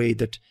in the way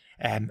that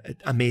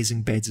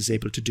AmaZZZing Beds is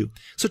able to do.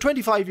 So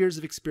 25 years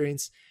of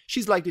experience.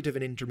 She's likely to have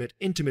an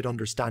intimate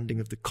understanding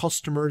of the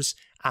customers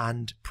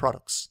and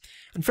products.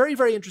 And very,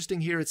 very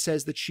interesting here, it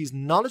says that she's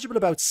knowledgeable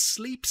about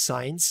sleep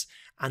science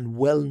and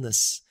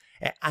wellness,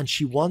 and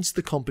she wants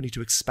the company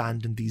to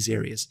expand in these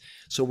areas.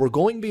 So we're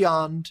going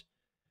beyond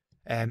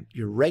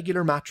your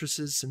regular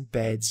mattresses and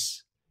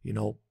beds.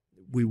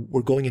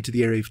 We're going into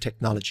the area of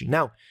technology.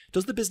 Now,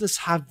 does the business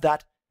have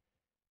that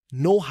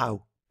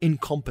know-how in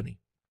company?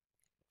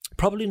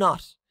 Probably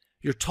not.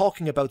 You're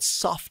talking about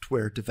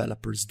software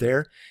developers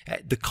there.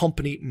 The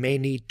company may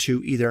need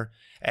to either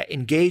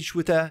engage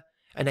with an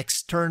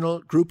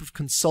external group of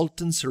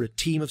consultants or a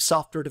team of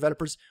software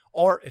developers,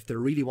 or if they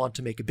really want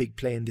to make a big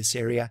play in this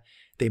area,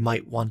 they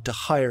might want to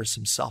hire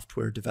some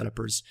software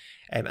developers,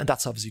 and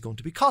that's obviously going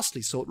to be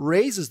costly. So it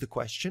raises the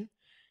question,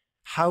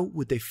 how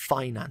would they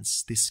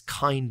finance this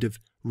kind of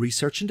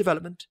research and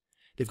development?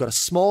 They've got a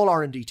small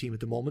R&D team at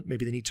the moment.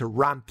 Maybe they need to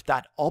ramp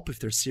that up if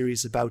they're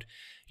serious about,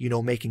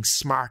 making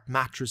smart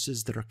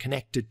mattresses that are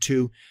connected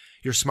to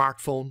your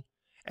smartphone,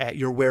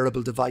 your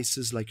wearable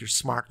devices like your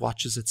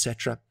smartwatches,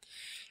 etc.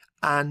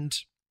 And,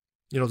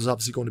 there's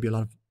obviously going to be a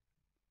lot of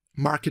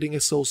marketing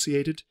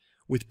associated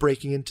with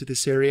breaking into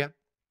this area.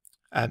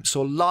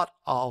 So a lot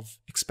of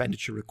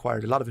expenditure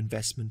required, a lot of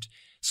investment.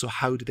 So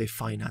how do they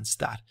finance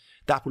that?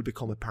 That will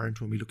become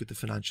apparent when we look at the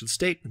financial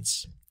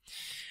statements.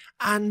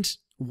 And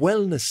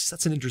wellness,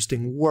 that's an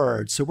interesting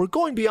word. So we're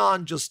going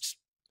beyond just,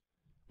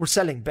 we're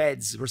selling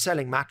beds, we're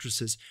selling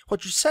mattresses.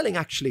 What you're selling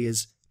actually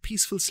is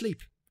peaceful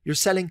sleep. You're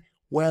selling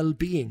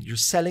well-being. You're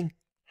selling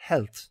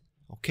health.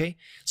 Okay?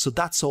 So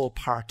that's all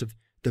part of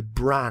the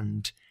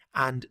brand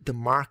and the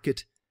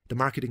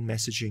marketing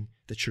messaging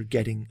that you're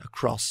getting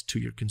across to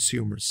your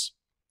consumers.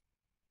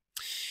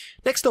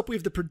 Next up, we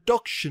have the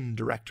production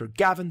director,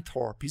 Gavin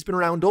Thorpe. He's been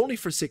around only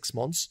for 6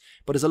 months,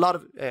 but has a lot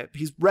of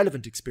he's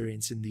relevant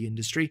experience in the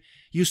industry.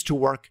 Used to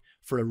work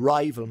for a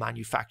rival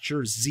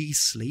manufacturer, Z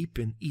Sleep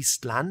in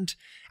Eastland,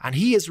 and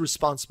he is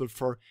responsible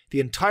for the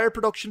entire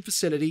production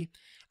facility,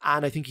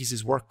 and I think he's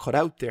his work cut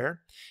out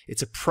there.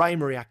 It's a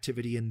primary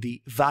activity in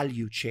the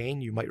value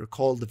chain. You might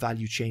recall the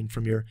value chain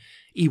from your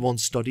E1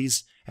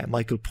 studies,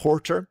 Michael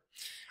Porter,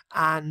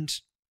 and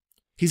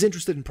he's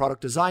interested in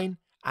product design,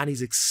 and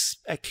he's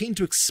keen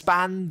to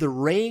expand the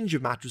range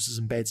of mattresses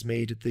and beds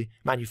made at the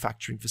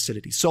manufacturing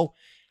facility. So,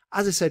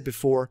 as I said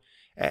before,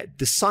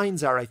 the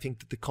signs are, I think,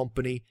 that the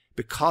company,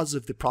 because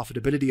of the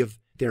profitability of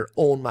their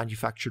own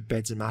manufactured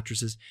beds and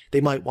mattresses,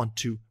 they might want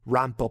to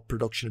ramp up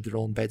production of their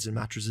own beds and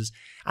mattresses.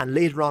 And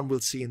later on,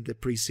 we'll see in the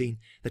pre-scene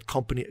that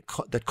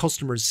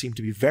customers seem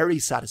to be very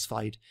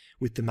satisfied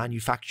with the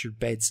manufactured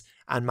beds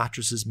and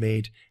mattresses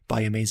made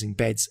by AmaZZZing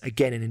Beds.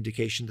 Again, an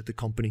indication that the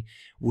company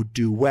would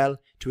do well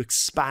to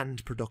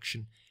expand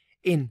production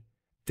in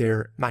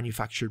their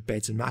manufactured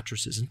beds and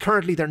mattresses. And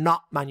currently, they're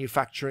not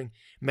manufacturing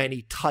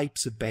many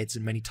types of beds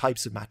and many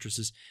types of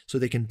mattresses, so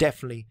they can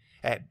definitely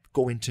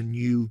go into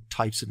new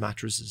types of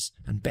mattresses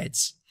and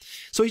beds.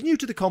 So he's new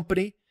to the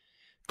company,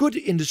 good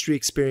industry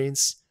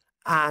experience,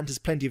 and has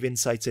plenty of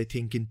insights, I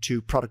think,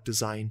 into product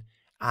design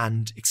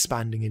and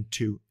expanding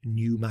into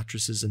new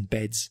mattresses and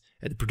beds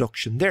at the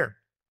production there.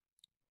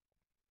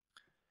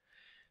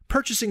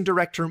 Purchasing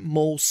Director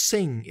Mo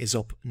Singh is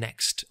up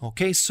next.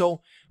 Okay,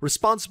 so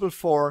responsible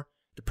for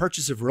the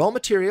purchase of raw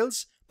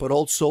materials, but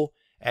also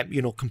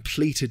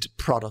completed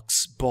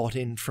products bought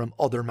in from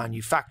other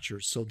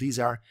manufacturers. So these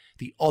are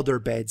the other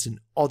beds and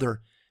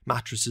other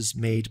mattresses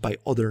made by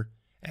other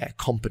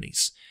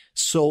companies.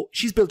 So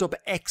she's built up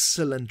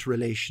excellent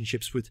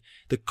relationships with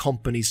the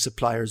company's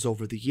suppliers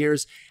over the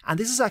years. And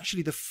this is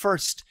actually the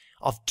first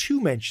of 2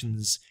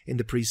 mentions in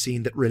the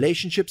pre-scene that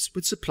relationships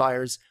with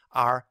suppliers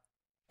are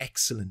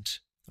excellent.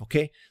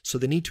 Okay, so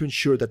they need to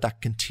ensure that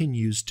that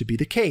continues to be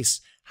the case.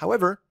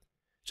 However,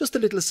 just a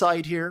little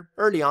aside here,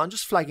 early on,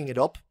 just flagging it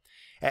up.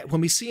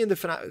 When we see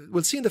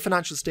we'll see in the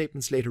financial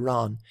statements later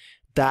on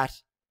that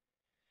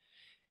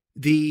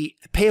the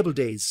payable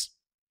days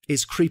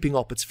is creeping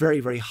up. It's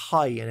very, very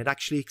high, and it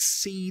actually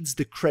exceeds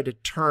the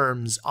credit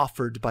terms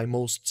offered by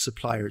most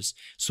suppliers.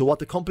 So what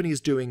the company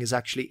is doing is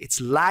actually it's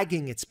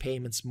lagging its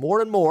payments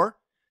more and more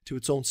to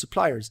its own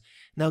suppliers.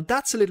 Now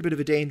that's a little bit of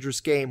a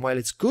dangerous game. While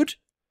it's good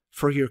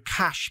for your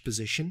cash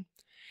position,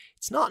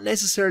 it's not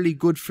necessarily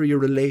good for your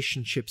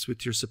relationships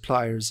with your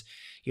suppliers.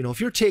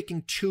 If you're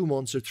taking 2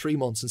 months or 3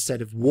 months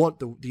instead of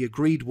the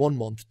agreed 1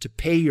 month to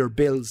pay your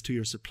bills to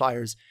your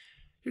suppliers,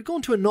 you're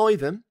going to annoy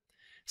them.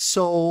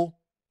 So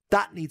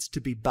that needs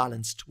to be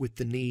balanced with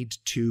the need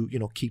to,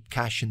 keep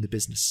cash in the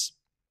business.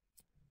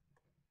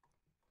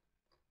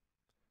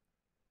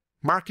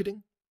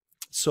 Marketing.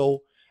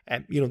 So,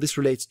 this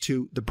relates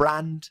to the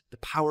brand, the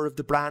power of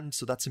the brand.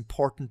 So that's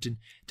important in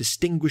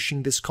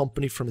distinguishing this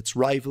company from its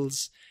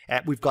rivals.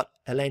 We've got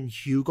Hélène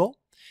Hugo.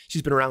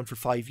 She's been around for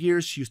 5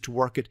 years. She used to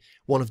work at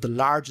one of the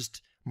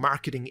largest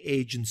marketing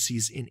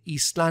agencies in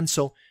Eastland.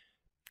 So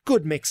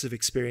good mix of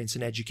experience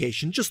and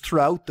education just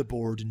throughout the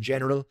board in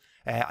general.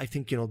 I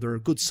think, there are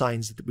good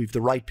signs that we've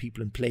the right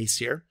people in place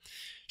here.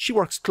 She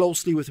works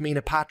closely with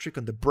Mina Patrick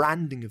on the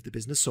branding of the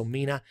business. So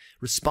Mina,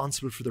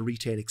 responsible for the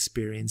retail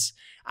experience,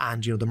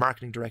 and, the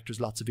marketing director has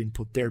lots of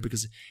input there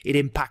because it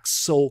impacts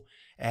so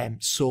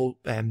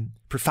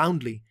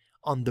profoundly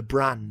on the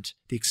brand,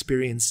 the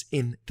experience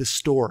in the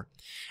store.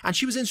 And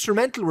she was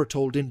instrumental, we're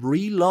told, in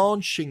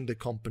relaunching the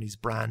company's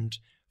brand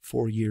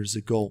 4 years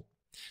ago.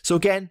 So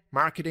again,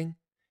 marketing,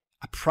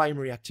 a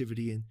primary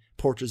activity in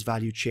Porter's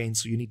value chain,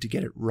 so you need to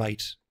get it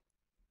right.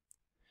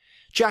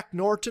 Jack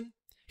Norton,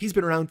 he's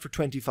been around for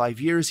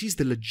 25 years. He's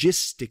the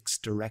logistics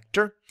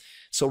director,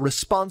 so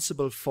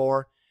responsible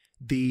for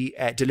the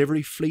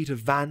delivery fleet of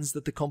vans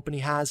that the company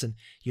has, and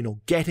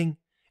getting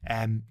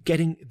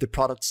the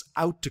products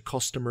out to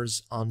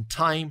customers on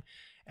time,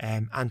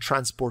 and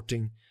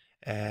transporting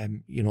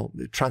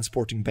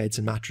beds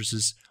and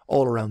mattresses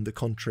all around the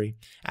country.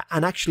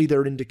 And actually there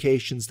are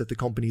indications that the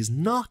company is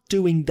not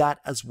doing that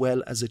as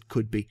well as it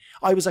could be.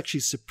 I was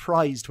actually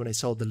surprised when I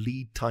saw the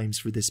lead times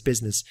for this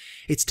business.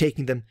 It's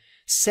taking them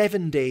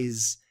 7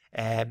 days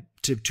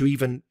to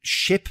even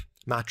ship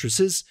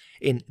mattresses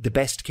in the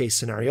best case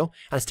scenario,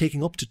 and it's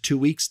taking up to 2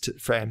 weeks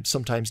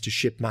sometimes to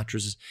ship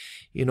mattresses.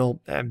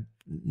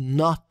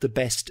 Not the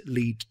best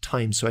lead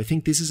time. So I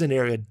think this is an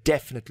area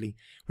definitely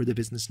where the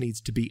business needs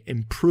to be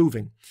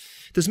improving.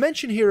 There's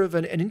mention here of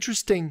an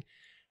interesting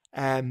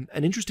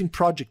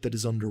project that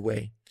is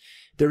underway.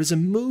 There is a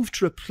move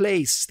to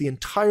replace the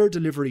entire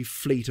delivery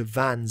fleet of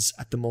vans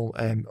at the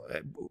moment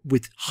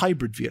with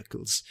hybrid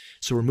vehicles.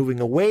 So we're moving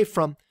away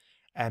from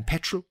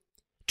petrol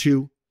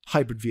to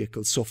hybrid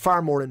vehicles. So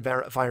far more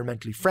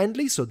environmentally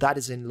friendly. So that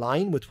is in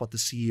line with what the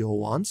CEO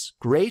wants.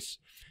 Great.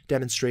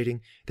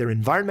 Demonstrating they're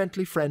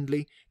environmentally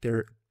friendly,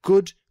 they're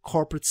good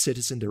corporate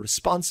citizen, they're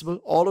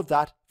responsible, all of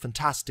that,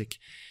 fantastic.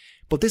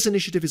 But this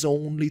initiative is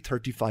only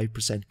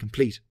 35%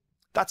 complete.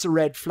 That's a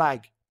red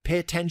flag. Pay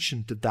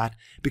attention to that,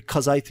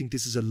 because I think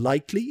this is a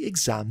likely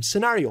exam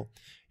scenario.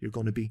 You're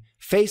going to be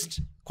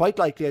faced, quite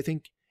likely, I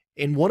think,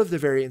 in one of the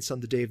variants on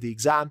the day of the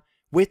exam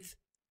with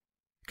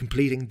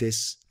completing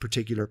this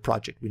particular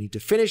project. We need to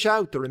finish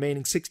out the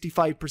remaining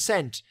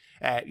 65%.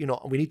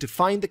 We need to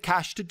find the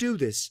cash to do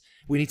this.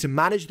 We need to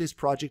manage this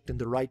project in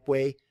the right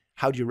way.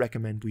 How do you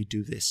recommend we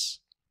do this?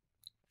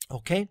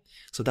 Okay,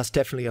 so that's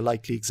definitely a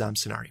likely exam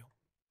scenario.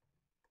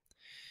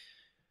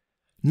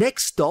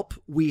 Next up,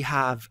 we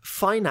have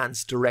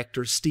Finance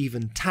Director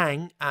Stephen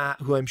Tang,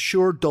 who I'm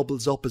sure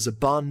doubles up as a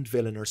Bond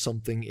villain or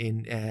something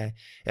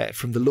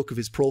from the look of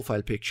his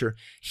profile picture.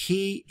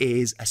 He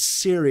is a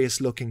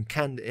serious-looking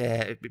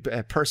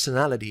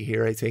personality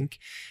here, I think.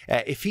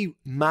 If he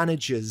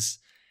manages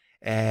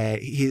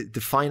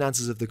the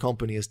finances of the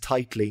company as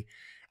tightly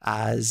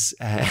as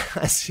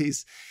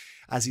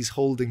he's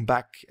holding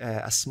back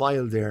a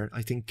smile there,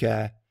 I think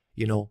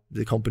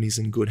the company's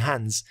in good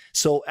hands.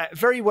 So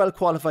very well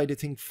qualified, I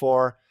think,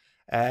 for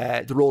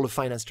the role of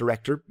finance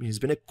director. He's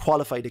been a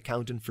qualified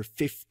accountant for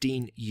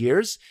 15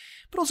 years,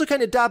 but also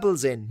kind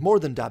of more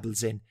than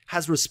dabbles in,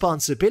 has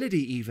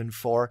responsibility even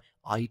for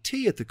IT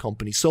at the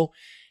company. So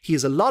he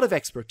has a lot of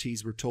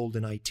expertise, we're told,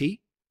 in IT.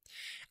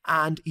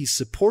 And he's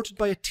supported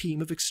by a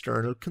team of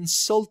external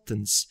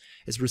consultants,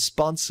 is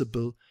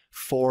responsible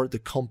for the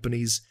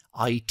company's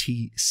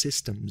IT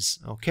systems.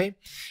 Okay.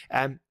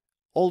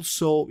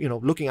 Also,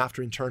 looking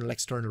after internal,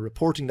 external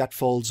reporting, that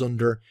falls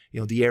under,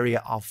 the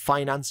area of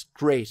finance.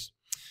 Great.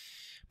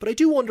 But I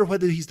do wonder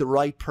whether he's the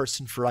right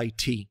person for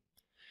IT.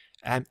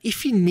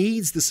 If he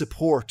needs the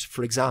support,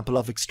 for example,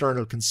 of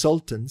external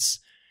consultants,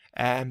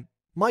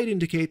 might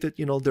indicate that,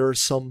 there are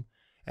some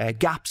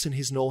gaps in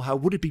his know-how.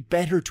 Would it be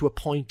better to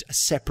appoint a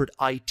separate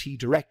IT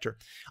director?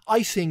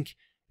 I think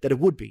that it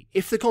would be.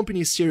 If the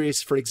company is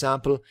serious, for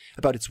example,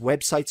 about its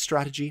website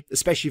strategy,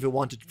 especially if it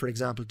wanted, for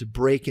example, to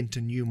break into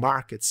new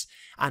markets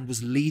and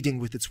was leading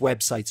with its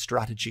website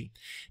strategy,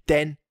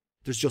 then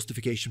there's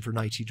justification for an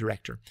IT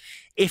director.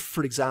 If,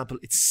 for example,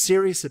 it's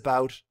serious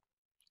about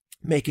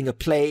making a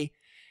play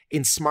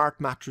in smart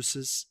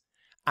mattresses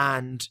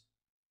and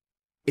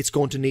it's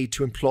going to need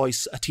to employ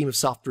a team of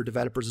software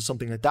developers or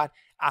something like that,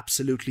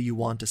 absolutely you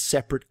want a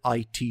separate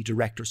IT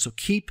director. So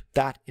keep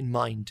that in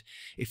mind.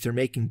 If they're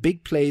making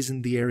big plays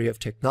in the area of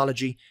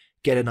technology,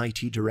 get an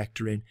IT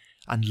director in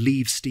and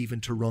leave Stephen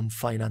to run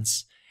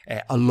finance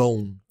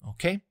alone.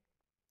 Okay?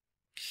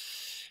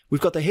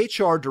 We've got the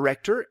HR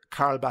director,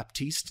 Carl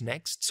Baptiste,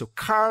 next. So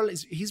Carl,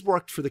 he's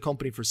worked for the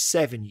company for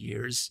 7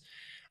 years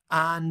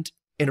and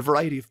in a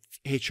variety of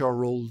HR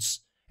roles.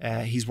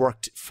 He's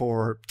worked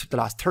for the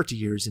last 30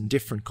 years in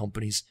different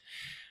companies.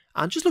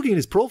 And just looking at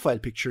his profile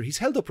picture, he's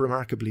held up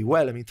remarkably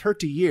well. I mean,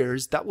 30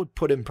 years, that would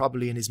put him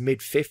probably in his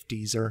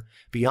mid-50s or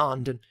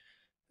beyond. And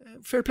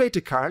fair play to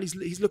Carl.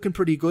 He's looking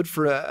pretty good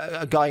for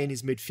a guy in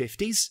his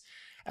mid-50s.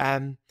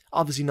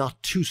 Obviously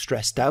not too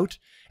stressed out.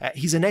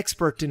 He's an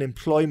expert in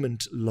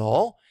employment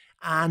law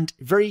and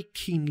very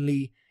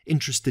keenly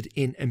interested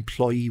in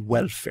employee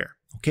welfare.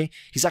 Okay,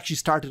 he's actually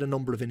started a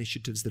number of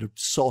initiatives that have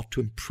sought to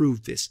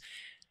improve this.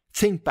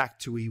 Think back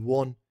to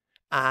E1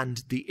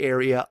 and the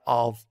area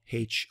of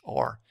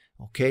HR.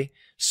 Okay,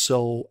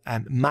 so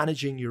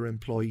managing your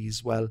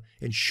employees well,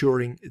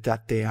 ensuring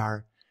that they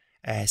are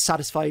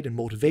satisfied and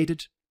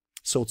motivated.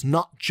 So it's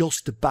not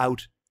just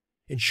about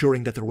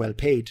ensuring that they're well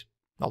paid.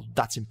 Well,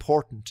 that's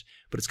important,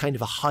 but it's kind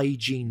of a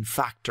hygiene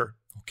factor.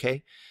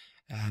 Okay,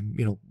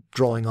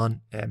 drawing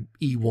on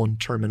E1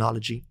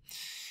 terminology.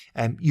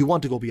 You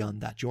want to go beyond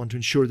that. You want to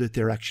ensure that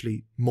they're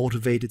actually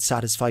motivated,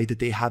 satisfied, that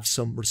they have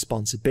some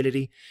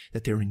responsibility,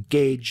 that they're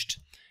engaged,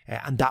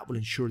 and that will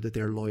ensure that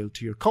they're loyal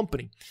to your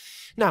company.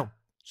 Now,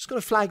 just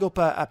going to flag up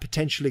a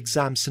potential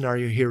exam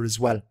scenario here as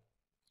well.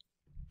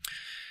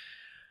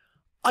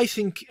 I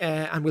think,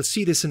 and we'll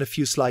see this in a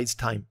few slides'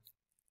 time,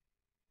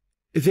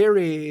 there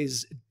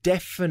is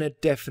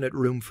definite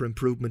room for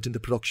improvement in the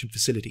production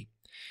facility.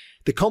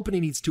 The company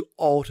needs to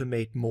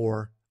automate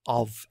more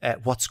of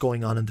what's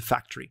going on in the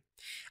factory.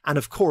 And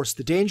of course,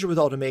 the danger with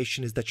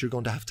automation is that you're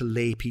going to have to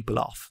lay people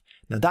off.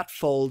 Now that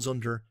falls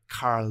under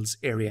Carl's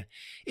area.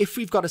 If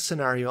we've got a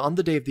scenario on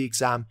the day of the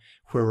exam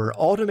where we're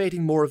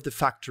automating more of the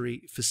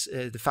factory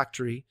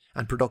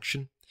and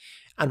production,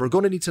 and we're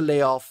going to need to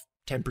lay off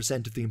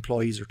 10% of the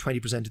employees or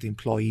 20% of the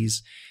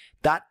employees,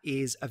 that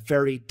is a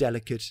very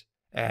delicate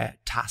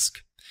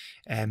task.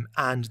 And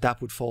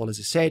that would fall, as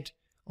I said,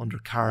 under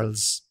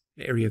Carl's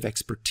area of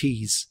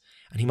expertise.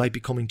 And he might be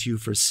coming to you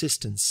for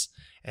assistance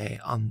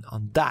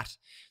on that.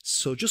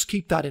 So just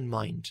keep that in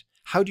mind.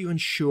 How do you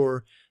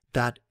ensure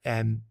that,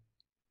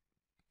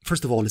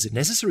 first of all, is it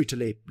necessary to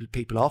lay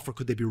people off, or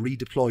could they be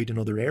redeployed in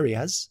other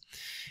areas?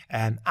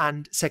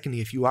 And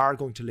secondly, if you are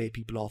going to lay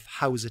people off,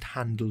 how is it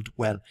handled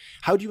well?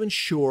 How do you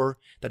ensure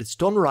that it's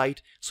done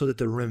right so that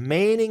the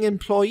remaining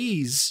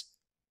employees,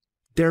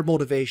 their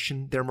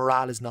motivation, their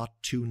morale is not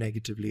too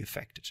negatively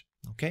affected?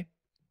 Okay?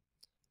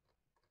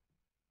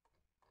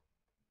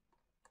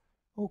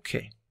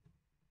 Okay.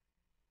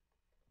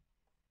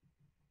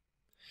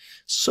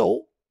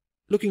 So,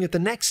 looking at the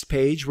next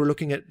page, we're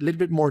looking at a little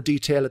bit more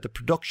detail at the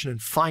production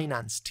and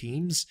finance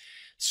teams.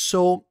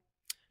 So,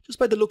 just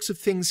by the looks of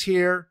things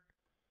here,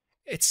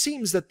 it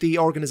seems that the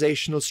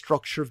organizational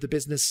structure of the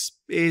business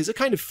is a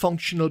kind of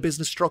functional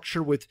business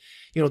structure with,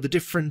 the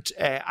different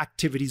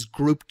activities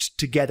grouped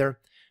together.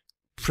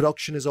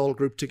 Production is all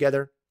grouped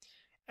together.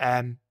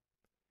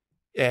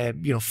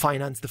 The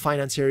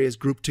finance area is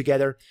grouped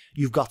together.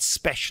 You've got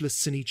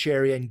specialists in each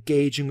area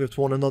engaging with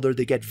one another.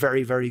 They get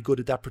very good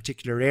at that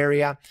particular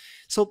area.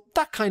 So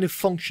that kind of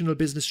functional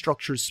business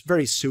structure is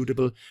very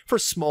suitable for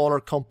smaller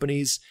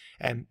companies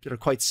that are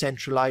quite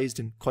centralized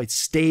and quite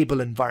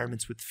stable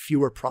environments with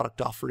fewer product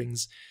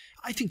offerings.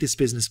 I think this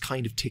business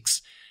kind of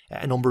ticks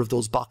a number of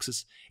those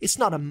boxes. It's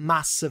not a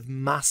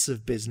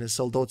massive business,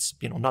 although it's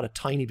not a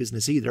tiny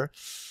business either.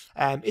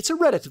 It's a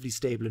relatively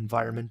stable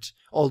environment,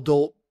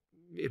 although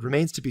it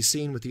remains to be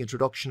seen with the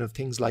introduction of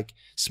things like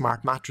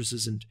smart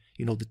mattresses and,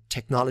 the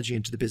technology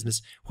into the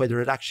business,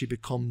 whether it actually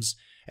becomes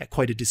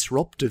quite a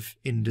disruptive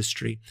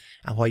industry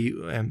and why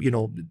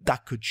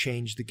that could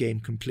change the game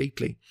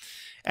completely.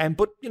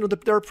 But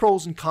there are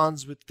pros and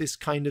cons with this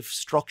kind of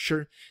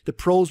structure. The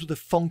pros with a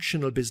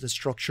functional business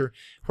structure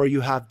where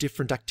you have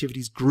different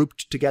activities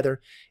grouped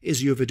together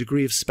is you have a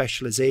degree of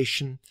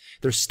specialization.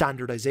 There's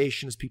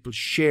standardization as people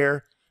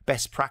share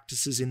best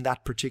practices in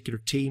that particular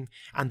team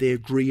and they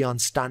agree on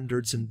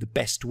standards and the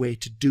best way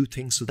to do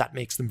things, so that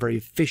makes them very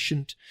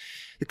efficient.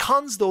 The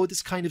cons, though,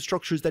 this kind of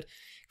structure is that it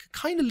can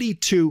kind of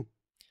lead to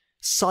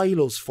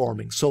silos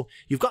forming. So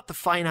you've got the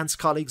finance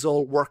colleagues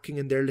all working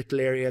in their little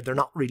area. They're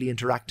not really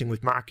interacting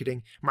with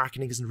marketing.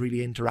 Marketing isn't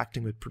really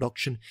interacting with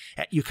production.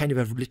 You kind of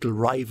have little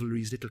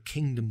rivalries, little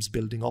kingdoms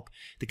building up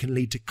that can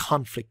lead to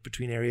conflict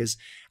between areas,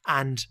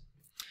 and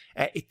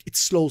it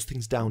slows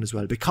things down as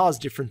well because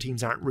different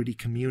teams aren't really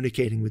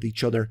communicating with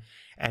each other.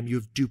 You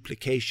have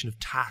duplication of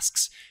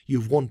tasks.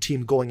 You have one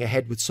team going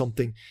ahead with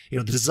something.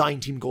 The design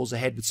team goes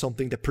ahead with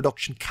something that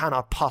production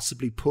cannot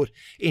possibly put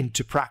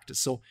into practice.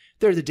 So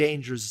they're the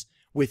dangers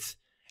with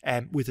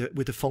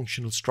a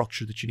functional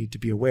structure that you need to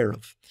be aware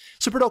of.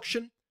 So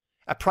production,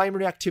 a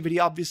primary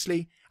activity,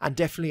 obviously, and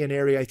definitely an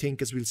area, I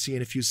think, as we'll see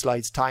in a few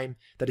slides' time,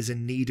 that is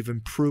in need of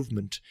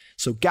improvement.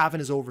 So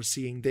Gavin is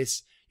overseeing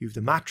this. You have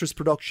the mattress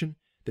production,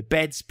 the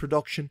beds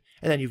production,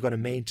 and then you've got a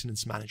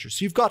maintenance manager.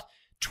 So you've got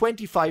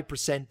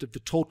 25% of the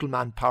total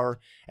manpower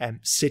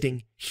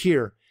sitting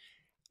here.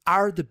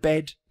 Are the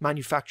bed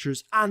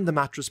manufacturers and the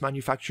mattress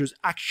manufacturers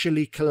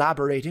actually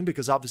collaborating?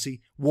 Because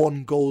obviously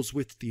one goes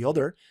with the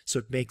other, so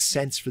it makes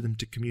sense for them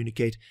to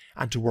communicate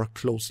and to work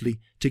closely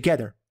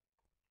together.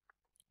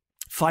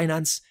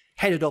 Finance,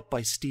 headed up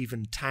by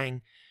Stephen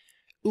Tang.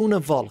 Una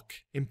Volk,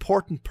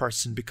 important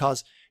person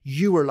because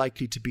you are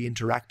likely to be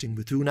interacting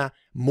with Una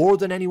more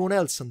than anyone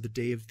else on the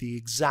day of the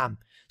exam.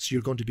 So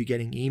you're going to be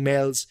getting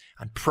emails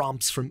and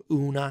prompts from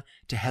Una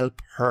to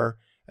help her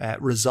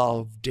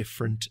resolve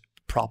different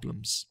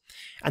problems.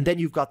 And then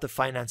you've got the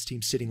finance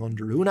team sitting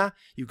under Una.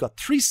 You've got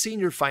 3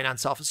 senior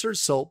finance officers.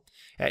 So,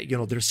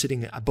 they're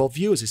sitting above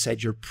you. As I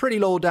said, you're pretty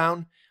low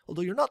down,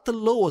 although you're not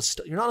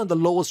on the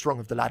lowest rung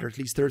of the ladder. At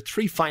least there are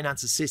 3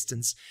 finance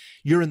assistants.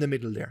 You're in the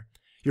middle there.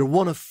 You're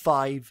one of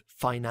 5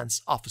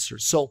 finance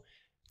officers. So,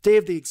 day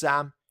of the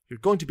exam, you're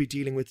going to be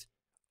dealing with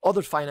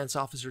other finance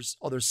officers,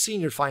 other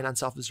senior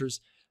finance officers,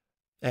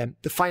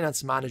 the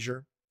finance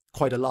manager,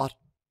 quite a lot.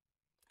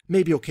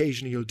 Maybe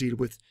occasionally you'll deal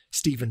with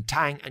Stephen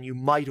Tang, and you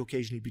might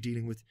occasionally be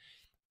dealing with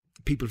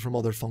people from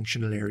other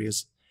functional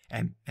areas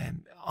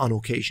on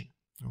occasion.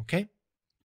 Okay?